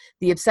 and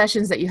the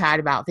obsessions that you had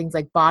about things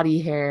like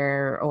body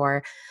hair,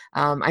 or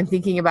I'm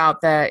thinking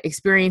about the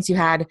experience you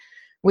had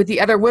with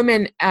the other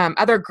women,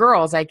 other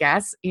girls, I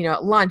guess,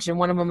 at lunch. And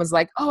one of them was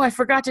like, oh, I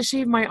forgot to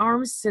shave my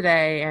arms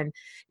today. And,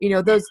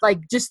 those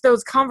like just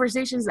those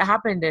conversations that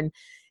happened. And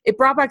it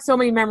brought back so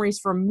many memories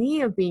for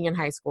me of being in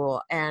high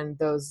school, and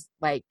those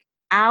like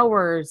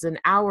hours and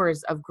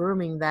hours of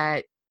grooming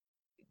that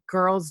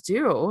girls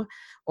do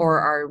or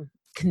are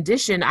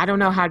conditioned. I don't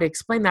know how to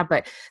explain that,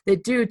 but they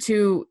do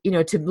to,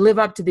 to live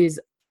up to these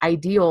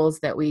ideals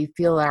that we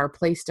feel are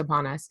placed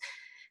upon us.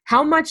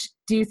 How much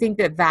do you think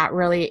that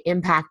really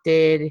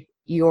impacted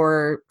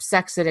your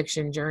sex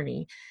addiction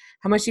journey?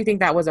 How much do you think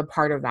that was a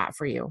part of that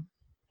for you?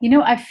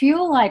 I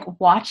feel like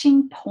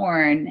watching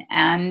porn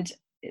and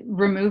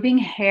removing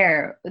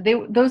hair,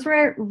 those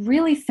were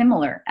really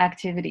similar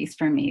activities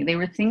for me. They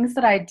were things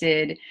that I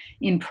did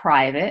in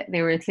private.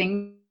 They were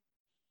things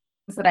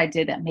that I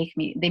did that made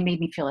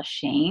me feel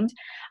ashamed.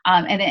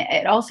 And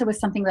it also was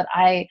something that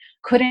I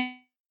couldn't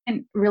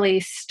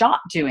really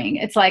stop doing.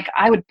 It's like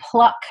I would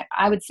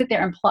sit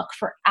there and pluck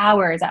for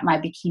hours at my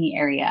bikini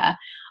area.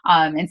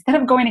 Instead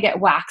of going to get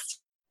waxed,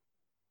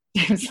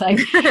 it was like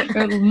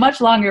a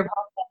much longer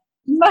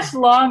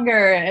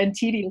and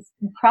tedious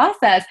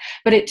process,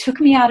 but it took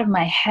me out of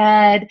my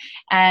head,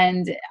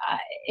 and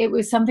it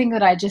was something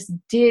that I just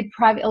did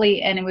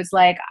privately, and it was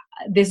like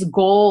this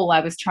goal I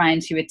was trying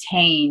to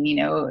attain.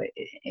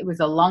 It was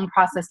a long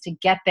process to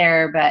get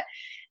there, but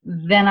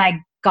then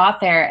I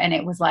got there, and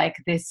it was like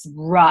this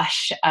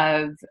rush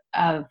of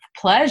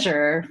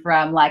pleasure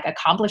from like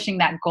accomplishing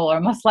that goal,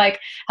 almost like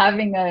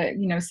having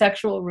a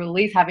sexual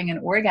release, having an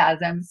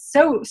orgasm.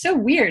 So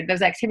weird,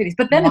 those activities.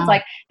 But then It's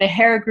like the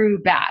hair grew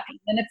back,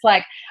 and it's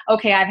like,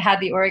 okay, I've had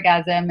the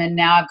orgasm, and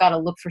now I've got to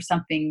look for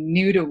something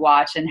new to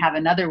watch and have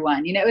another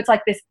one. It's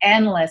like this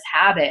endless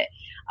habit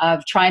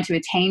of trying to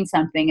attain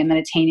something and then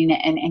attaining it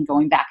and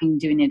going back and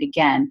doing it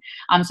again.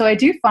 So I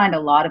do find a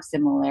lot of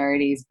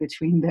similarities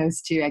between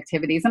those two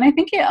activities. And I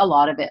think a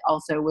lot of it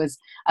also was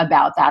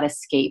about that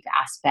escape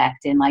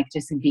aspect and like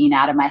just being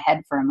out of my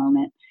head for a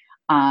moment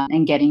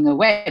and getting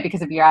away.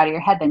 Because if you're out of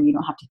your head, then you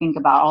don't have to think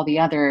about all the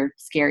other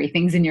scary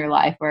things in your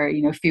life or,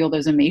 feel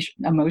those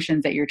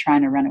emotions that you're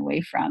trying to run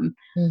away from.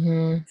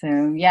 Mm-hmm.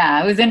 So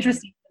yeah, it was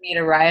interesting for me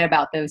to write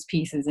about those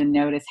pieces and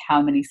notice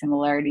how many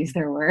similarities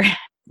there were.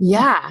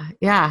 Yeah.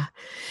 Yeah.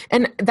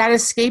 And that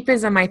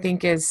escapism, I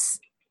think, is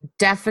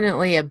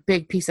definitely a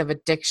big piece of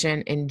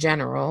addiction in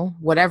general,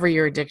 whatever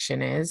your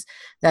addiction is,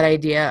 that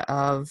idea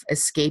of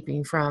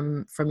escaping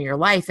from your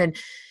life. And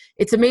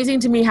it's amazing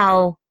to me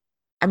how,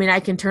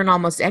 I can turn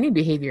almost any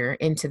behavior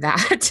into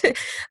that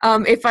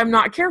if I'm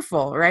not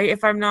careful, right?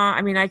 If I'm not,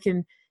 I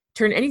can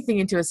turn anything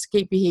into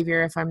escape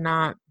behavior if I'm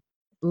not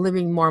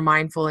living more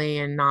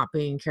mindfully and not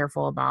being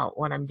careful about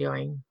what I'm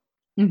doing.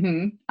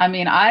 Mm-hmm.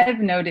 I've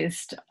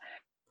noticed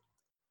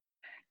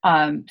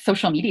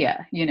social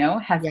media,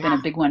 has been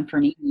a big one for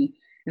me.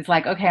 It's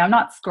like, okay, I'm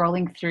not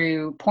scrolling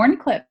through porn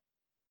clips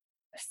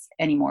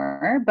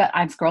anymore, but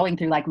I'm scrolling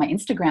through like my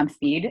Instagram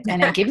feed,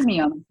 and it gives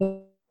me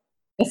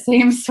the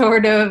same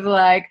sort of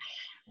like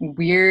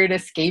weird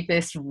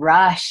escapist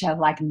rush of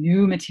like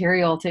new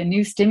material to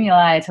new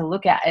stimuli to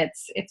look at.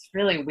 It's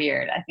really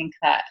weird. I think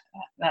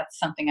that's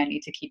something I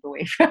need to keep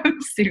away from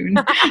soon.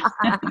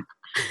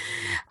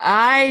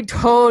 I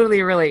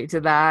totally relate to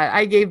that.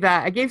 I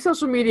gave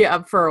social media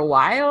up for a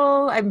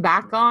while. I'm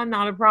back on,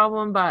 not a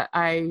problem, but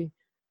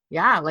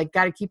got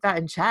to keep that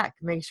in check.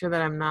 Make sure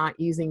that I'm not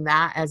using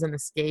that as an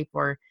escape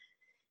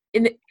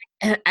and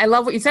I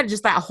love what you said,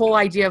 just that whole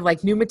idea of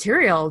like new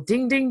material,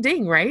 ding, ding,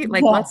 ding, right?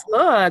 Like, let's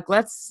look,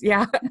 let's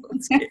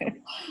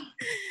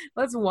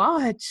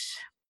watch.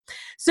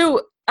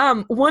 So,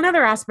 one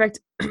other aspect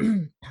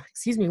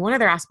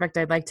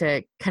I'd like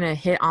to kind of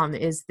hit on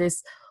is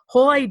this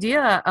whole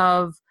idea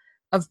of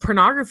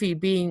pornography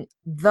being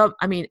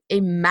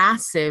a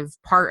massive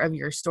part of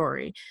your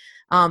story.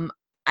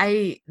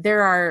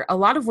 There are a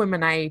lot of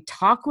women I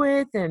talk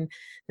with and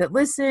that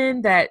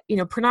listen that,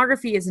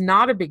 pornography is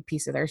not a big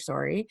piece of their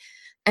story.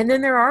 And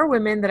then there are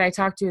women that I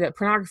talk to that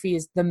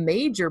is the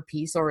major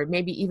piece, or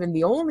maybe even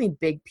the only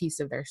big piece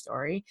of their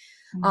story.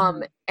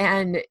 Mm-hmm.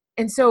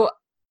 And so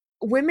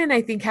women,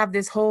 I think, have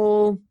this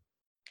whole,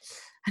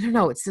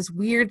 it's this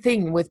weird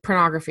thing with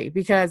pornography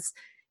because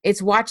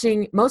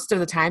most of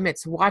the time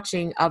it's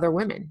watching other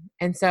women.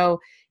 And so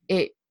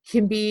it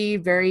can be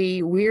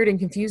very weird and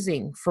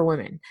confusing for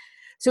women.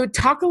 So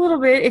talk a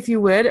little bit, if you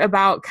would,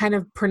 about kind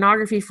of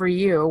pornography for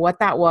you, what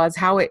that was,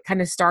 how it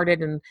kind of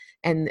started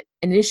and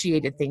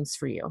initiated things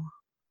for you.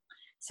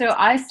 So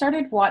I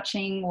started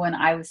watching when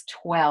I was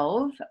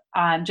 12,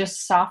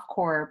 just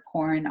softcore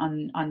porn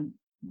on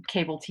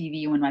cable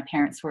TV when my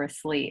parents were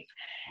asleep.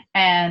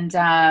 And,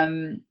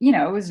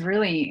 it was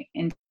really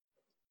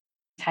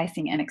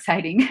enticing and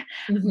exciting.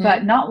 Mm-hmm.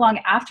 But not long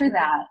after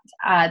that,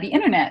 the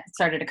internet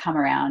started to come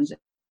around.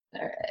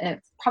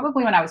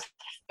 probably when I was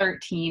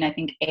 13, I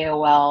think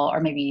AOL, or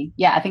maybe,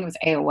 yeah, I think it was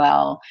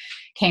AOL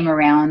came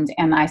around,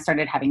 and I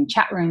started having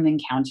chat room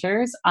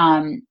encounters.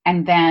 And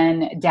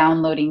then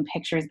downloading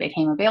pictures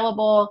became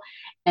available.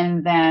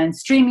 And then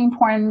streaming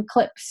porn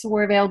clips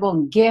were available,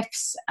 and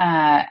GIFs,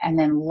 and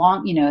then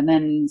and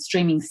then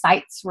streaming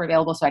sites were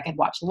available so I could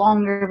watch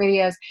longer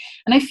videos.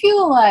 And I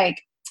feel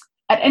like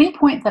at any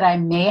point that I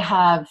may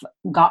have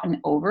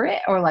gotten over it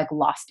or like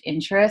lost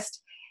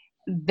interest,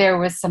 there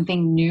was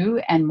something new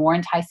and more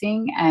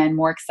enticing and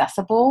more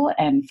accessible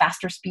and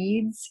faster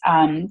speeds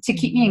to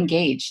keep me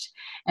engaged.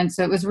 And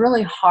so it was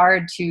really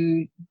hard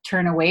to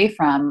turn away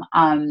from,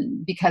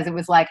 because it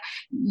was like,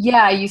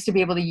 yeah, I used to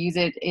be able to use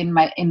it in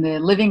the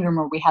living room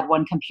where we had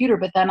one computer,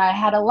 but then I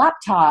had a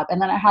laptop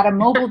and then I had a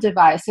mobile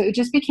device. So it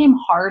just became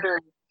harder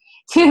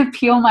to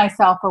peel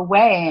myself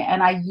away.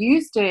 And I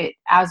used it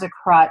as a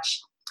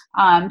crutch,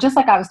 just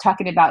like I was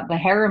talking about the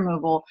hair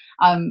removal,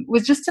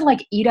 was just to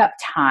like eat up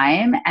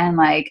time and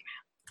like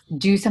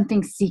do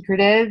something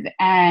secretive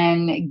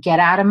and get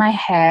out of my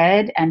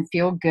head and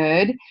feel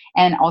good,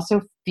 and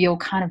also feel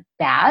kind of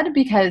bad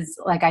because,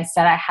 like I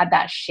said, I had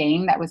that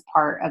shame that was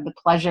part of the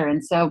pleasure.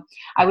 And so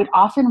I would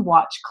often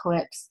watch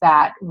clips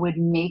that would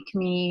make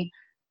me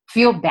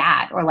feel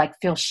bad or like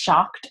feel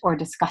shocked or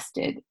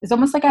disgusted. It's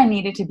almost like I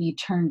needed to be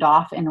turned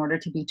off in order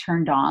to be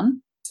turned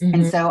on.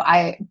 And so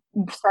I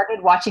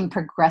started watching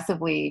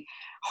progressively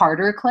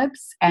harder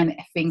clips and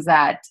things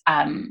that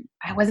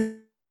I wasn't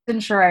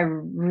sure I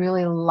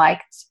really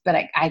liked, but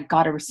I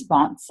got a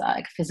response,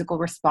 like physical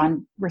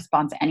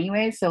response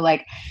anyway. So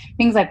like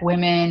things like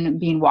women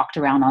being walked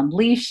around on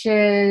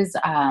leashes,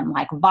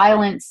 like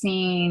violent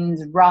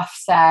scenes, rough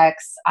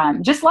sex,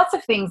 just lots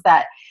of things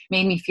that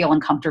made me feel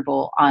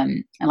uncomfortable.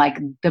 And like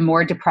the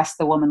more depressed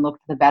the woman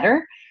looked, the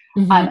better.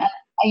 And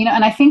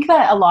I think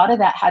that a lot of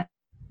that had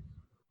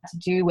to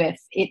do with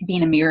it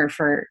being a mirror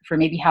for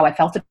maybe how I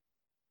felt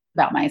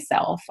about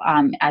myself,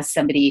 as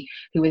somebody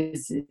who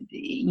is,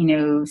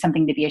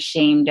 something to be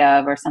ashamed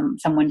of, or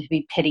someone to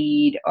be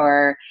pitied,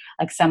 or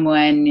like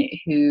someone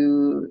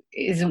who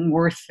isn't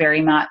worth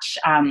very much.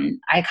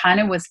 I kind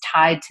of was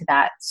tied to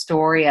that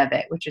story of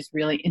it, which is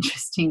really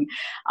interesting.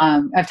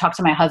 I've talked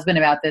to my husband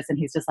about this, and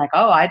he's just like,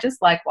 oh, I just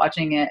like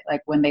watching it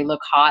like when they look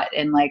hot,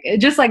 and like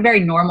just like very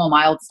normal,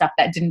 mild stuff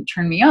that didn't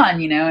turn me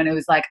on, and it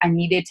was like I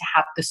needed to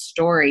have the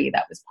story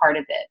that was part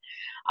of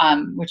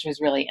it, which was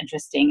really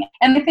interesting.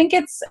 And I think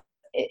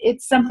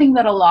it's something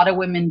that a lot of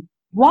women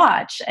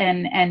watch,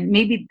 and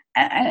maybe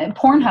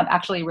Pornhub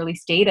actually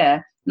released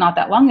data not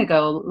that long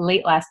ago,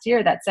 late last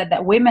year, that said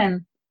that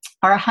women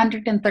are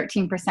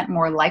 113%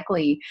 more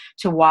likely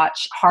to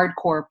watch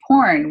hardcore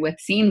porn with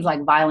scenes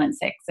like violent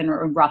sex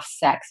and rough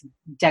sex,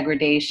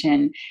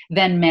 degradation,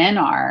 than men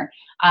are.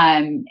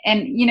 And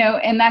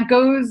that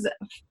goes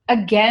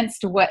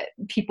against what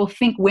people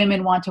think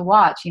women want to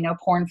watch,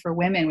 porn for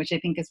women, which I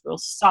think is real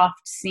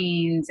soft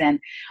scenes and,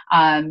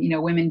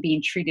 women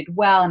being treated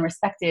well and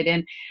respected.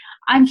 And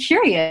I'm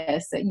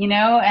curious,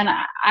 and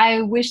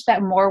I wish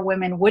that more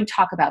women would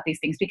talk about these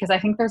things, because I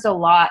think there's a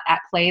lot at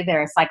play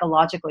there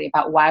psychologically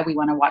about why we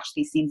want to watch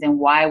these scenes and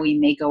why we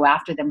may go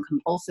after them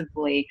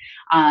compulsively.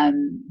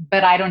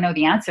 But I don't know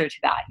the answer to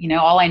that.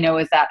 All I know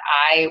is that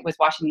I was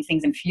watching these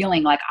things and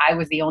feeling like I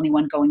was the only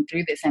one going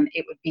through this. And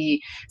it would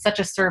be such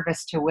a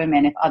service to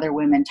women if other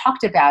women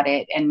talked about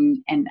it, and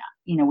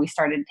we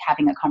started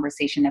having a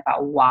conversation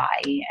about why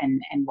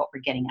and what we're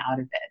getting out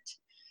of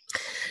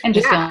it. And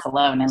just feeling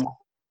alone.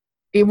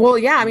 Well,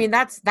 yeah, I mean,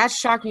 that's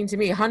shocking to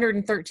me.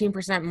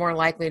 113% more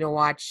likely to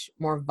watch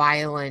more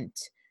violent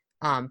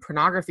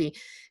pornography.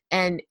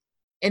 And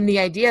the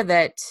idea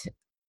that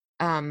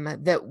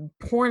that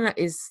porn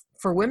is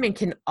for women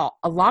can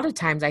a lot of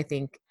times, I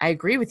think, I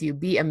agree with you,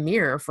 be a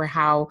mirror for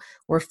how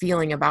we're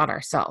feeling about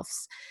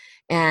ourselves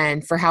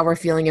and for how we're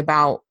feeling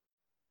about,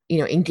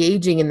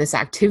 engaging in this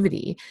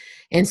activity.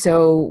 And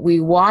so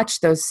we watch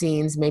those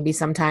scenes maybe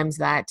sometimes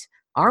that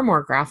are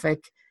more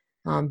graphic,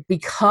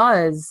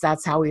 because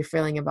that's how we're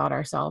feeling about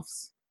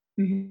ourselves.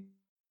 Mm-hmm.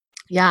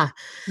 Yeah.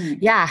 Mm-hmm.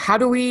 Yeah. How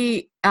do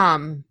we,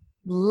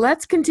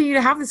 let's continue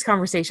to have this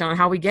conversation on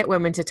how we get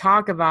women to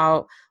talk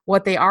about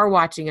what they are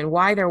watching and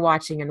why they're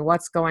watching and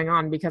what's going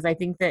on, because I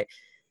think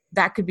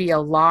that could be a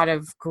lot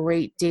of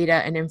great data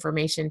and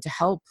information to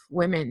help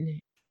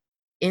women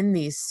in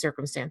these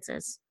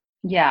circumstances.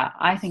 Yeah,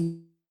 I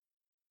think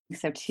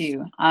so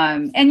too.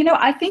 And,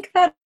 I think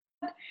that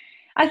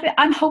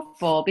I'm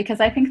hopeful, because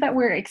I think that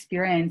we're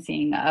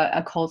experiencing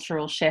a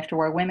cultural shift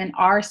where women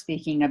are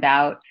speaking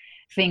about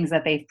things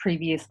that they've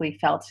previously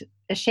felt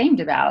ashamed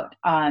about.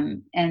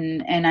 And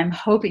I'm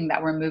hoping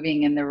that we're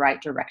moving in the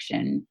right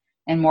direction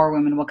and more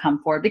women will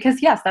come forward,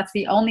 because yes, that's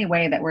the only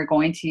way that we're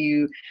going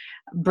to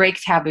break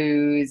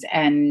taboos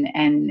and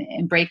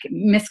break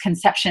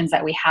misconceptions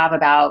that we have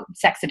about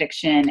sex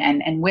addiction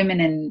and women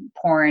in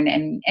porn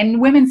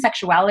and women's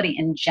sexuality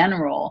in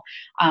general.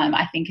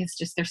 I think it's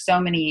just, there's so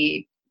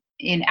many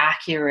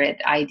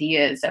inaccurate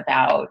ideas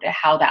about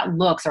how that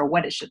looks or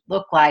what it should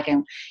look like.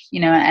 And,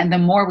 and the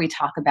more we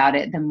talk about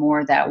it, the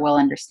more that we'll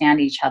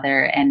understand each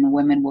other, and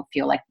women will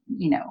feel like,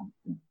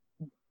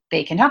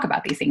 they can talk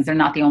about these things. They're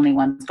not the only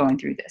ones going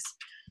through this.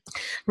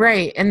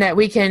 Right. And that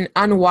we can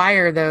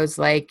unwire those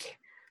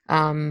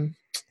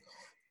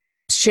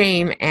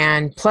shame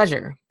and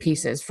pleasure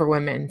pieces for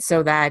women,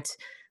 so that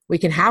we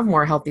can have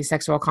more healthy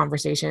sexual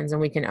conversations, and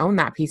we can own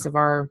that piece of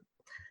our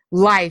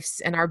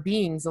lives and our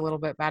beings a little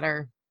bit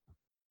better.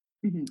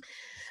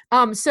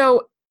 Mm-hmm.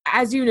 So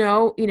as you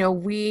know,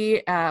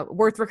 we,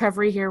 Worth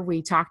Recovery here,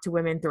 we talk to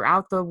women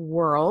throughout the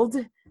world.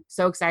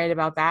 So excited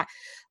about that,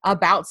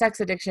 about sex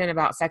addiction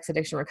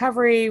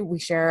recovery. We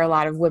share a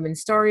lot of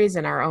women's stories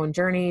and our own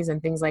journeys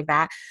and things like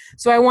that.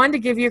 So I wanted to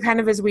give you, kind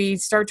of as we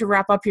start to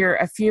wrap up here,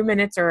 a few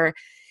minutes, or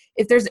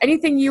if there's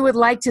anything you would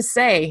like to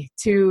say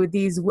to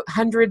these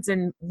hundreds of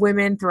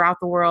women throughout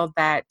the world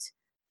that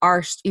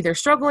are either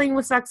struggling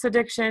with sex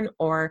addiction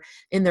or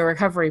in the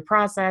recovery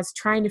process,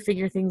 trying to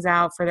figure things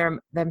out for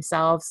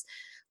themselves,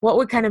 what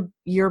would kind of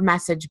your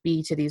message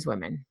be to these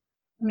women?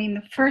 I mean,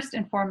 the first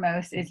and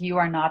foremost is you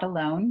are not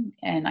alone.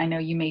 And I know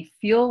you may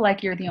feel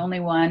like you're the only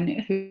one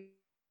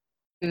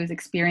who's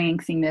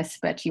experiencing this,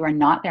 but you are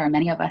not. There are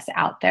many of us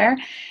out there.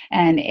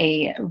 And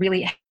a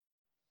really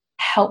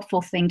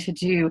helpful thing to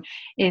do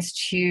is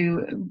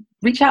to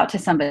reach out to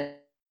somebody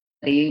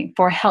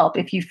for help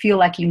if you feel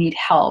like you need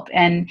help,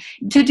 and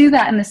to do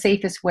that in the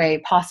safest way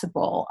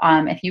possible.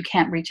 If you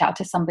can't reach out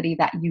to somebody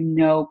that you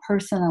know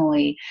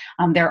personally,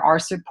 there are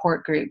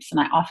support groups. And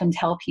I often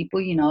tell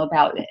people,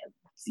 about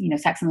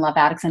Sex and Love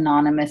Addicts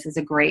Anonymous is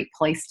a great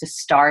place to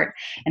start.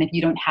 And if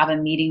you don't have a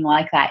meeting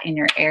like that in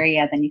your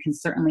area, then you can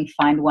certainly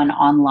find one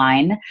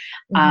online.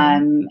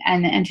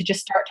 And to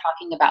just start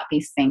talking about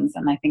these things.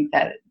 And I think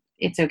that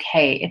it's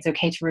okay. It's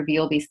okay to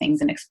reveal these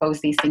things and expose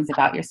these things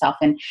about yourself.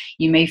 And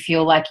you may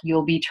feel like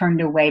you'll be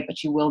turned away,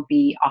 but you will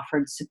be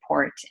offered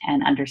support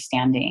and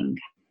understanding.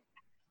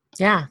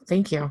 Yeah,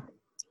 thank you.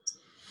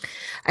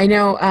 I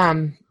know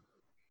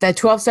the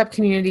 12-step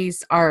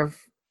communities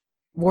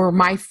were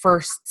my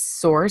first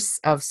source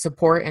of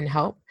support and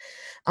help.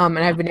 And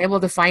I've been able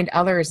to find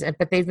others,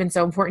 but they've been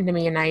so important to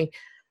me. And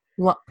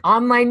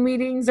online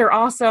meetings are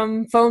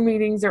awesome. Phone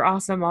meetings are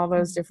awesome. All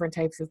those different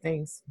types of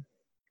things.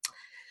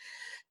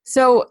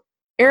 So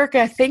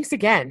Erica, thanks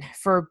again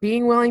for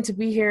being willing to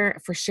be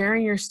here, for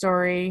sharing your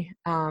story.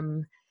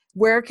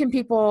 Where can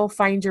people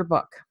find your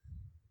book?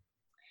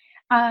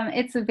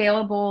 It's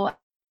available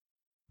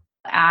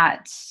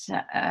at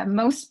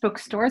most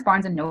bookstores,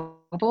 Barnes and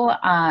Noble.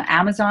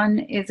 Amazon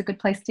is a good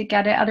place to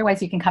get it.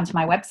 Otherwise, you can come to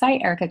my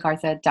website,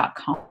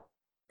 ericagarza.com.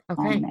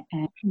 Okay.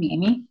 And meet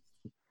me.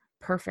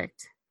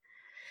 Perfect.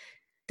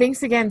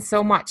 Thanks again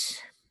so much.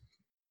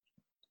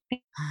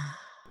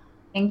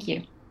 Thank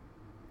you.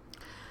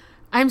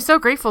 I'm so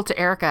grateful to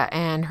Erica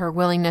and her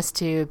willingness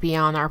to be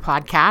on our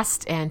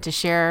podcast and to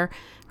share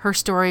her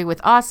story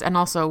with us and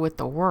also with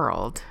the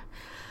world.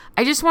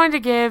 I just wanted to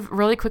give,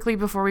 really quickly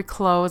before we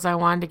close, I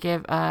wanted to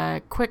give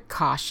a quick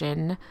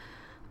caution.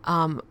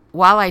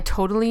 While I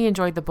totally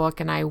enjoyed the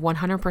book and I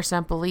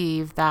 100%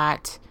 believe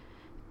that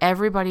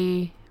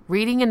everybody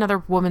reading another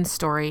woman's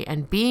story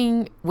and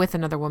being with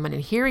another woman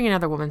and hearing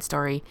another woman's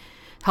story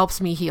helps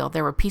me heal.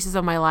 There were pieces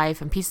of my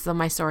life and pieces of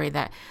my story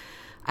that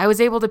I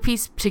was able to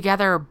piece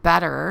together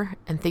better,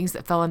 and things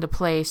that fell into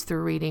place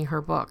through reading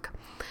her book.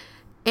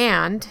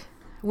 And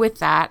with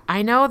that,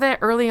 I know that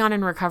early on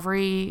in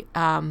recovery,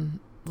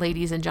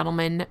 ladies and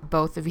gentlemen,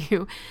 both of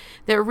you,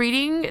 that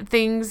reading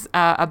things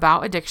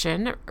about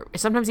addiction,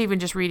 sometimes even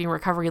just reading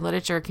recovery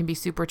literature, can be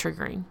super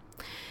triggering.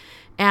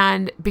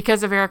 And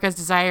because of Erica's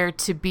desire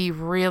to be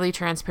really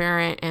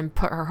transparent and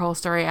put her whole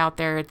story out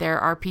there, there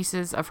are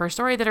pieces of her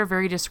story that are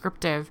very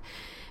descriptive.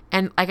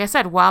 And like I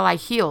said, while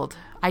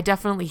I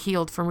definitely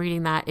healed from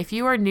reading that. If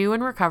you are new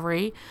in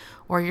recovery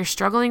or you're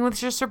struggling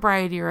with your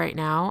sobriety right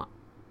now,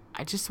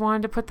 I just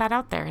wanted to put that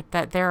out there,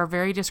 that there are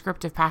very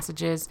descriptive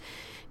passages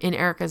in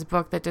Erica's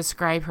book that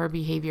describe her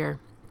behavior.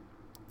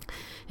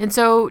 And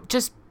so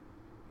just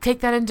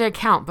take that into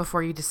account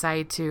before you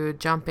decide to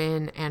jump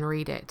in and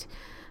read it.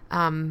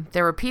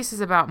 There were pieces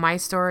about my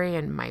story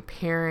and my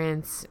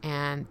parents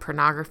and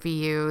pornography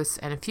use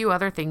and a few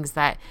other things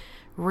that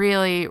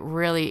really,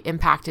 really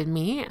impacted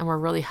me and were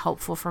really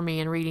helpful for me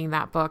in reading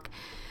that book.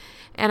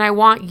 And I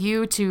want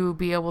you to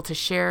be able to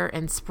share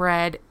and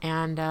spread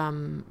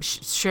and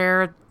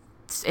share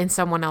in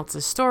someone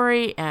else's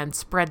story and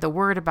spread the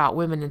word about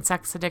women and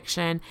sex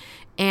addiction,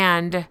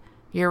 and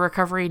your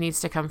recovery needs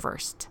to come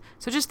first.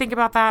 So just think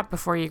about that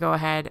before you go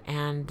ahead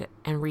and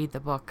read the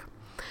book.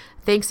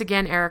 Thanks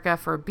again, Erica,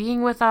 for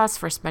being with us,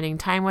 for spending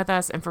time with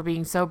us, and for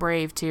being so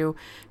brave to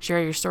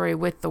share your story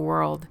with the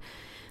world.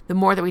 The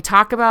more that we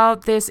talk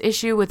about this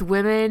issue with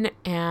women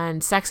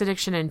and sex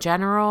addiction in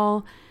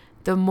general,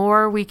 the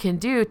more we can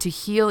do to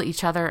heal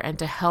each other and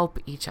to help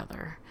each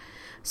other.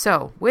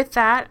 So with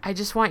that, I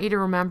just want you to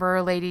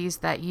remember, ladies,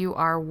 that you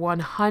are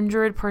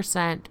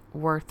 100%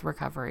 worth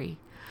recovery.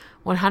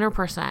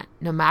 100%.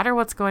 No matter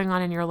what's going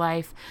on in your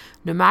life,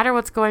 no matter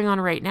what's going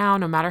on right now,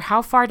 no matter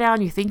how far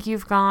down you think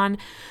you've gone,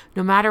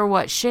 no matter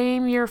what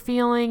shame you're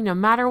feeling, no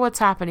matter what's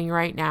happening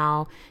right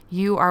now,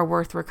 you are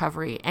worth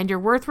recovery. And you're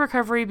worth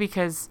recovery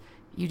because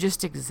you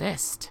just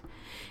exist.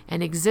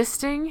 And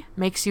existing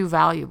makes you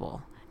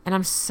valuable. And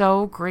I'm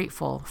so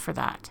grateful for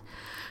that.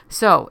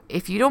 So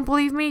if you don't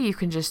believe me,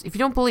 if you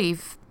don't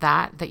believe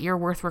that you're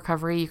worth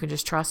recovery, you can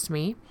just trust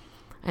me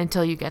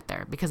until you get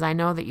there, because I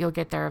know that you'll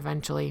get there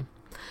eventually.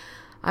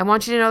 I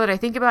want you to know that I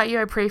think about you,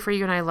 I pray for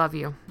you, and I love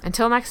you.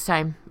 Until next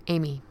time,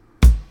 Amy.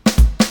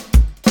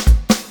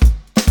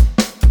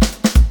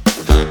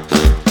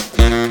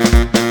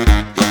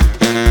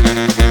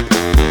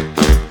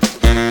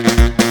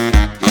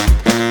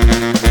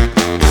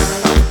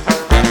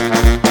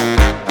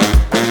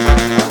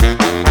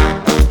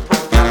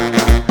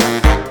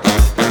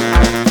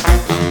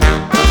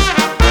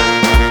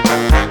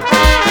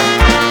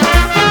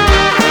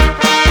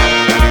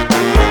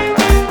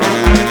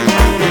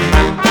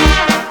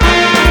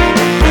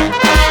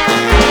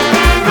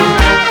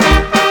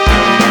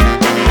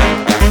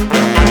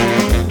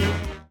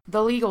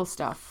 The legal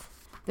stuff.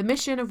 The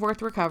mission of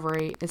Worth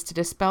Recovery is to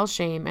dispel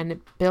shame and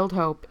build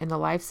hope in the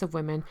lives of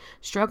women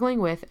struggling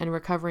with and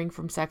recovering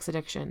from sex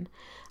addiction.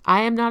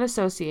 I am not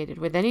associated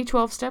with any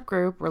 12-step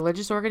group,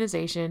 religious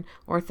organization,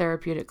 or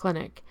therapeutic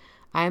clinic.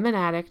 I am an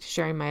addict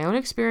sharing my own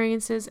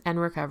experiences and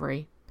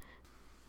recovery.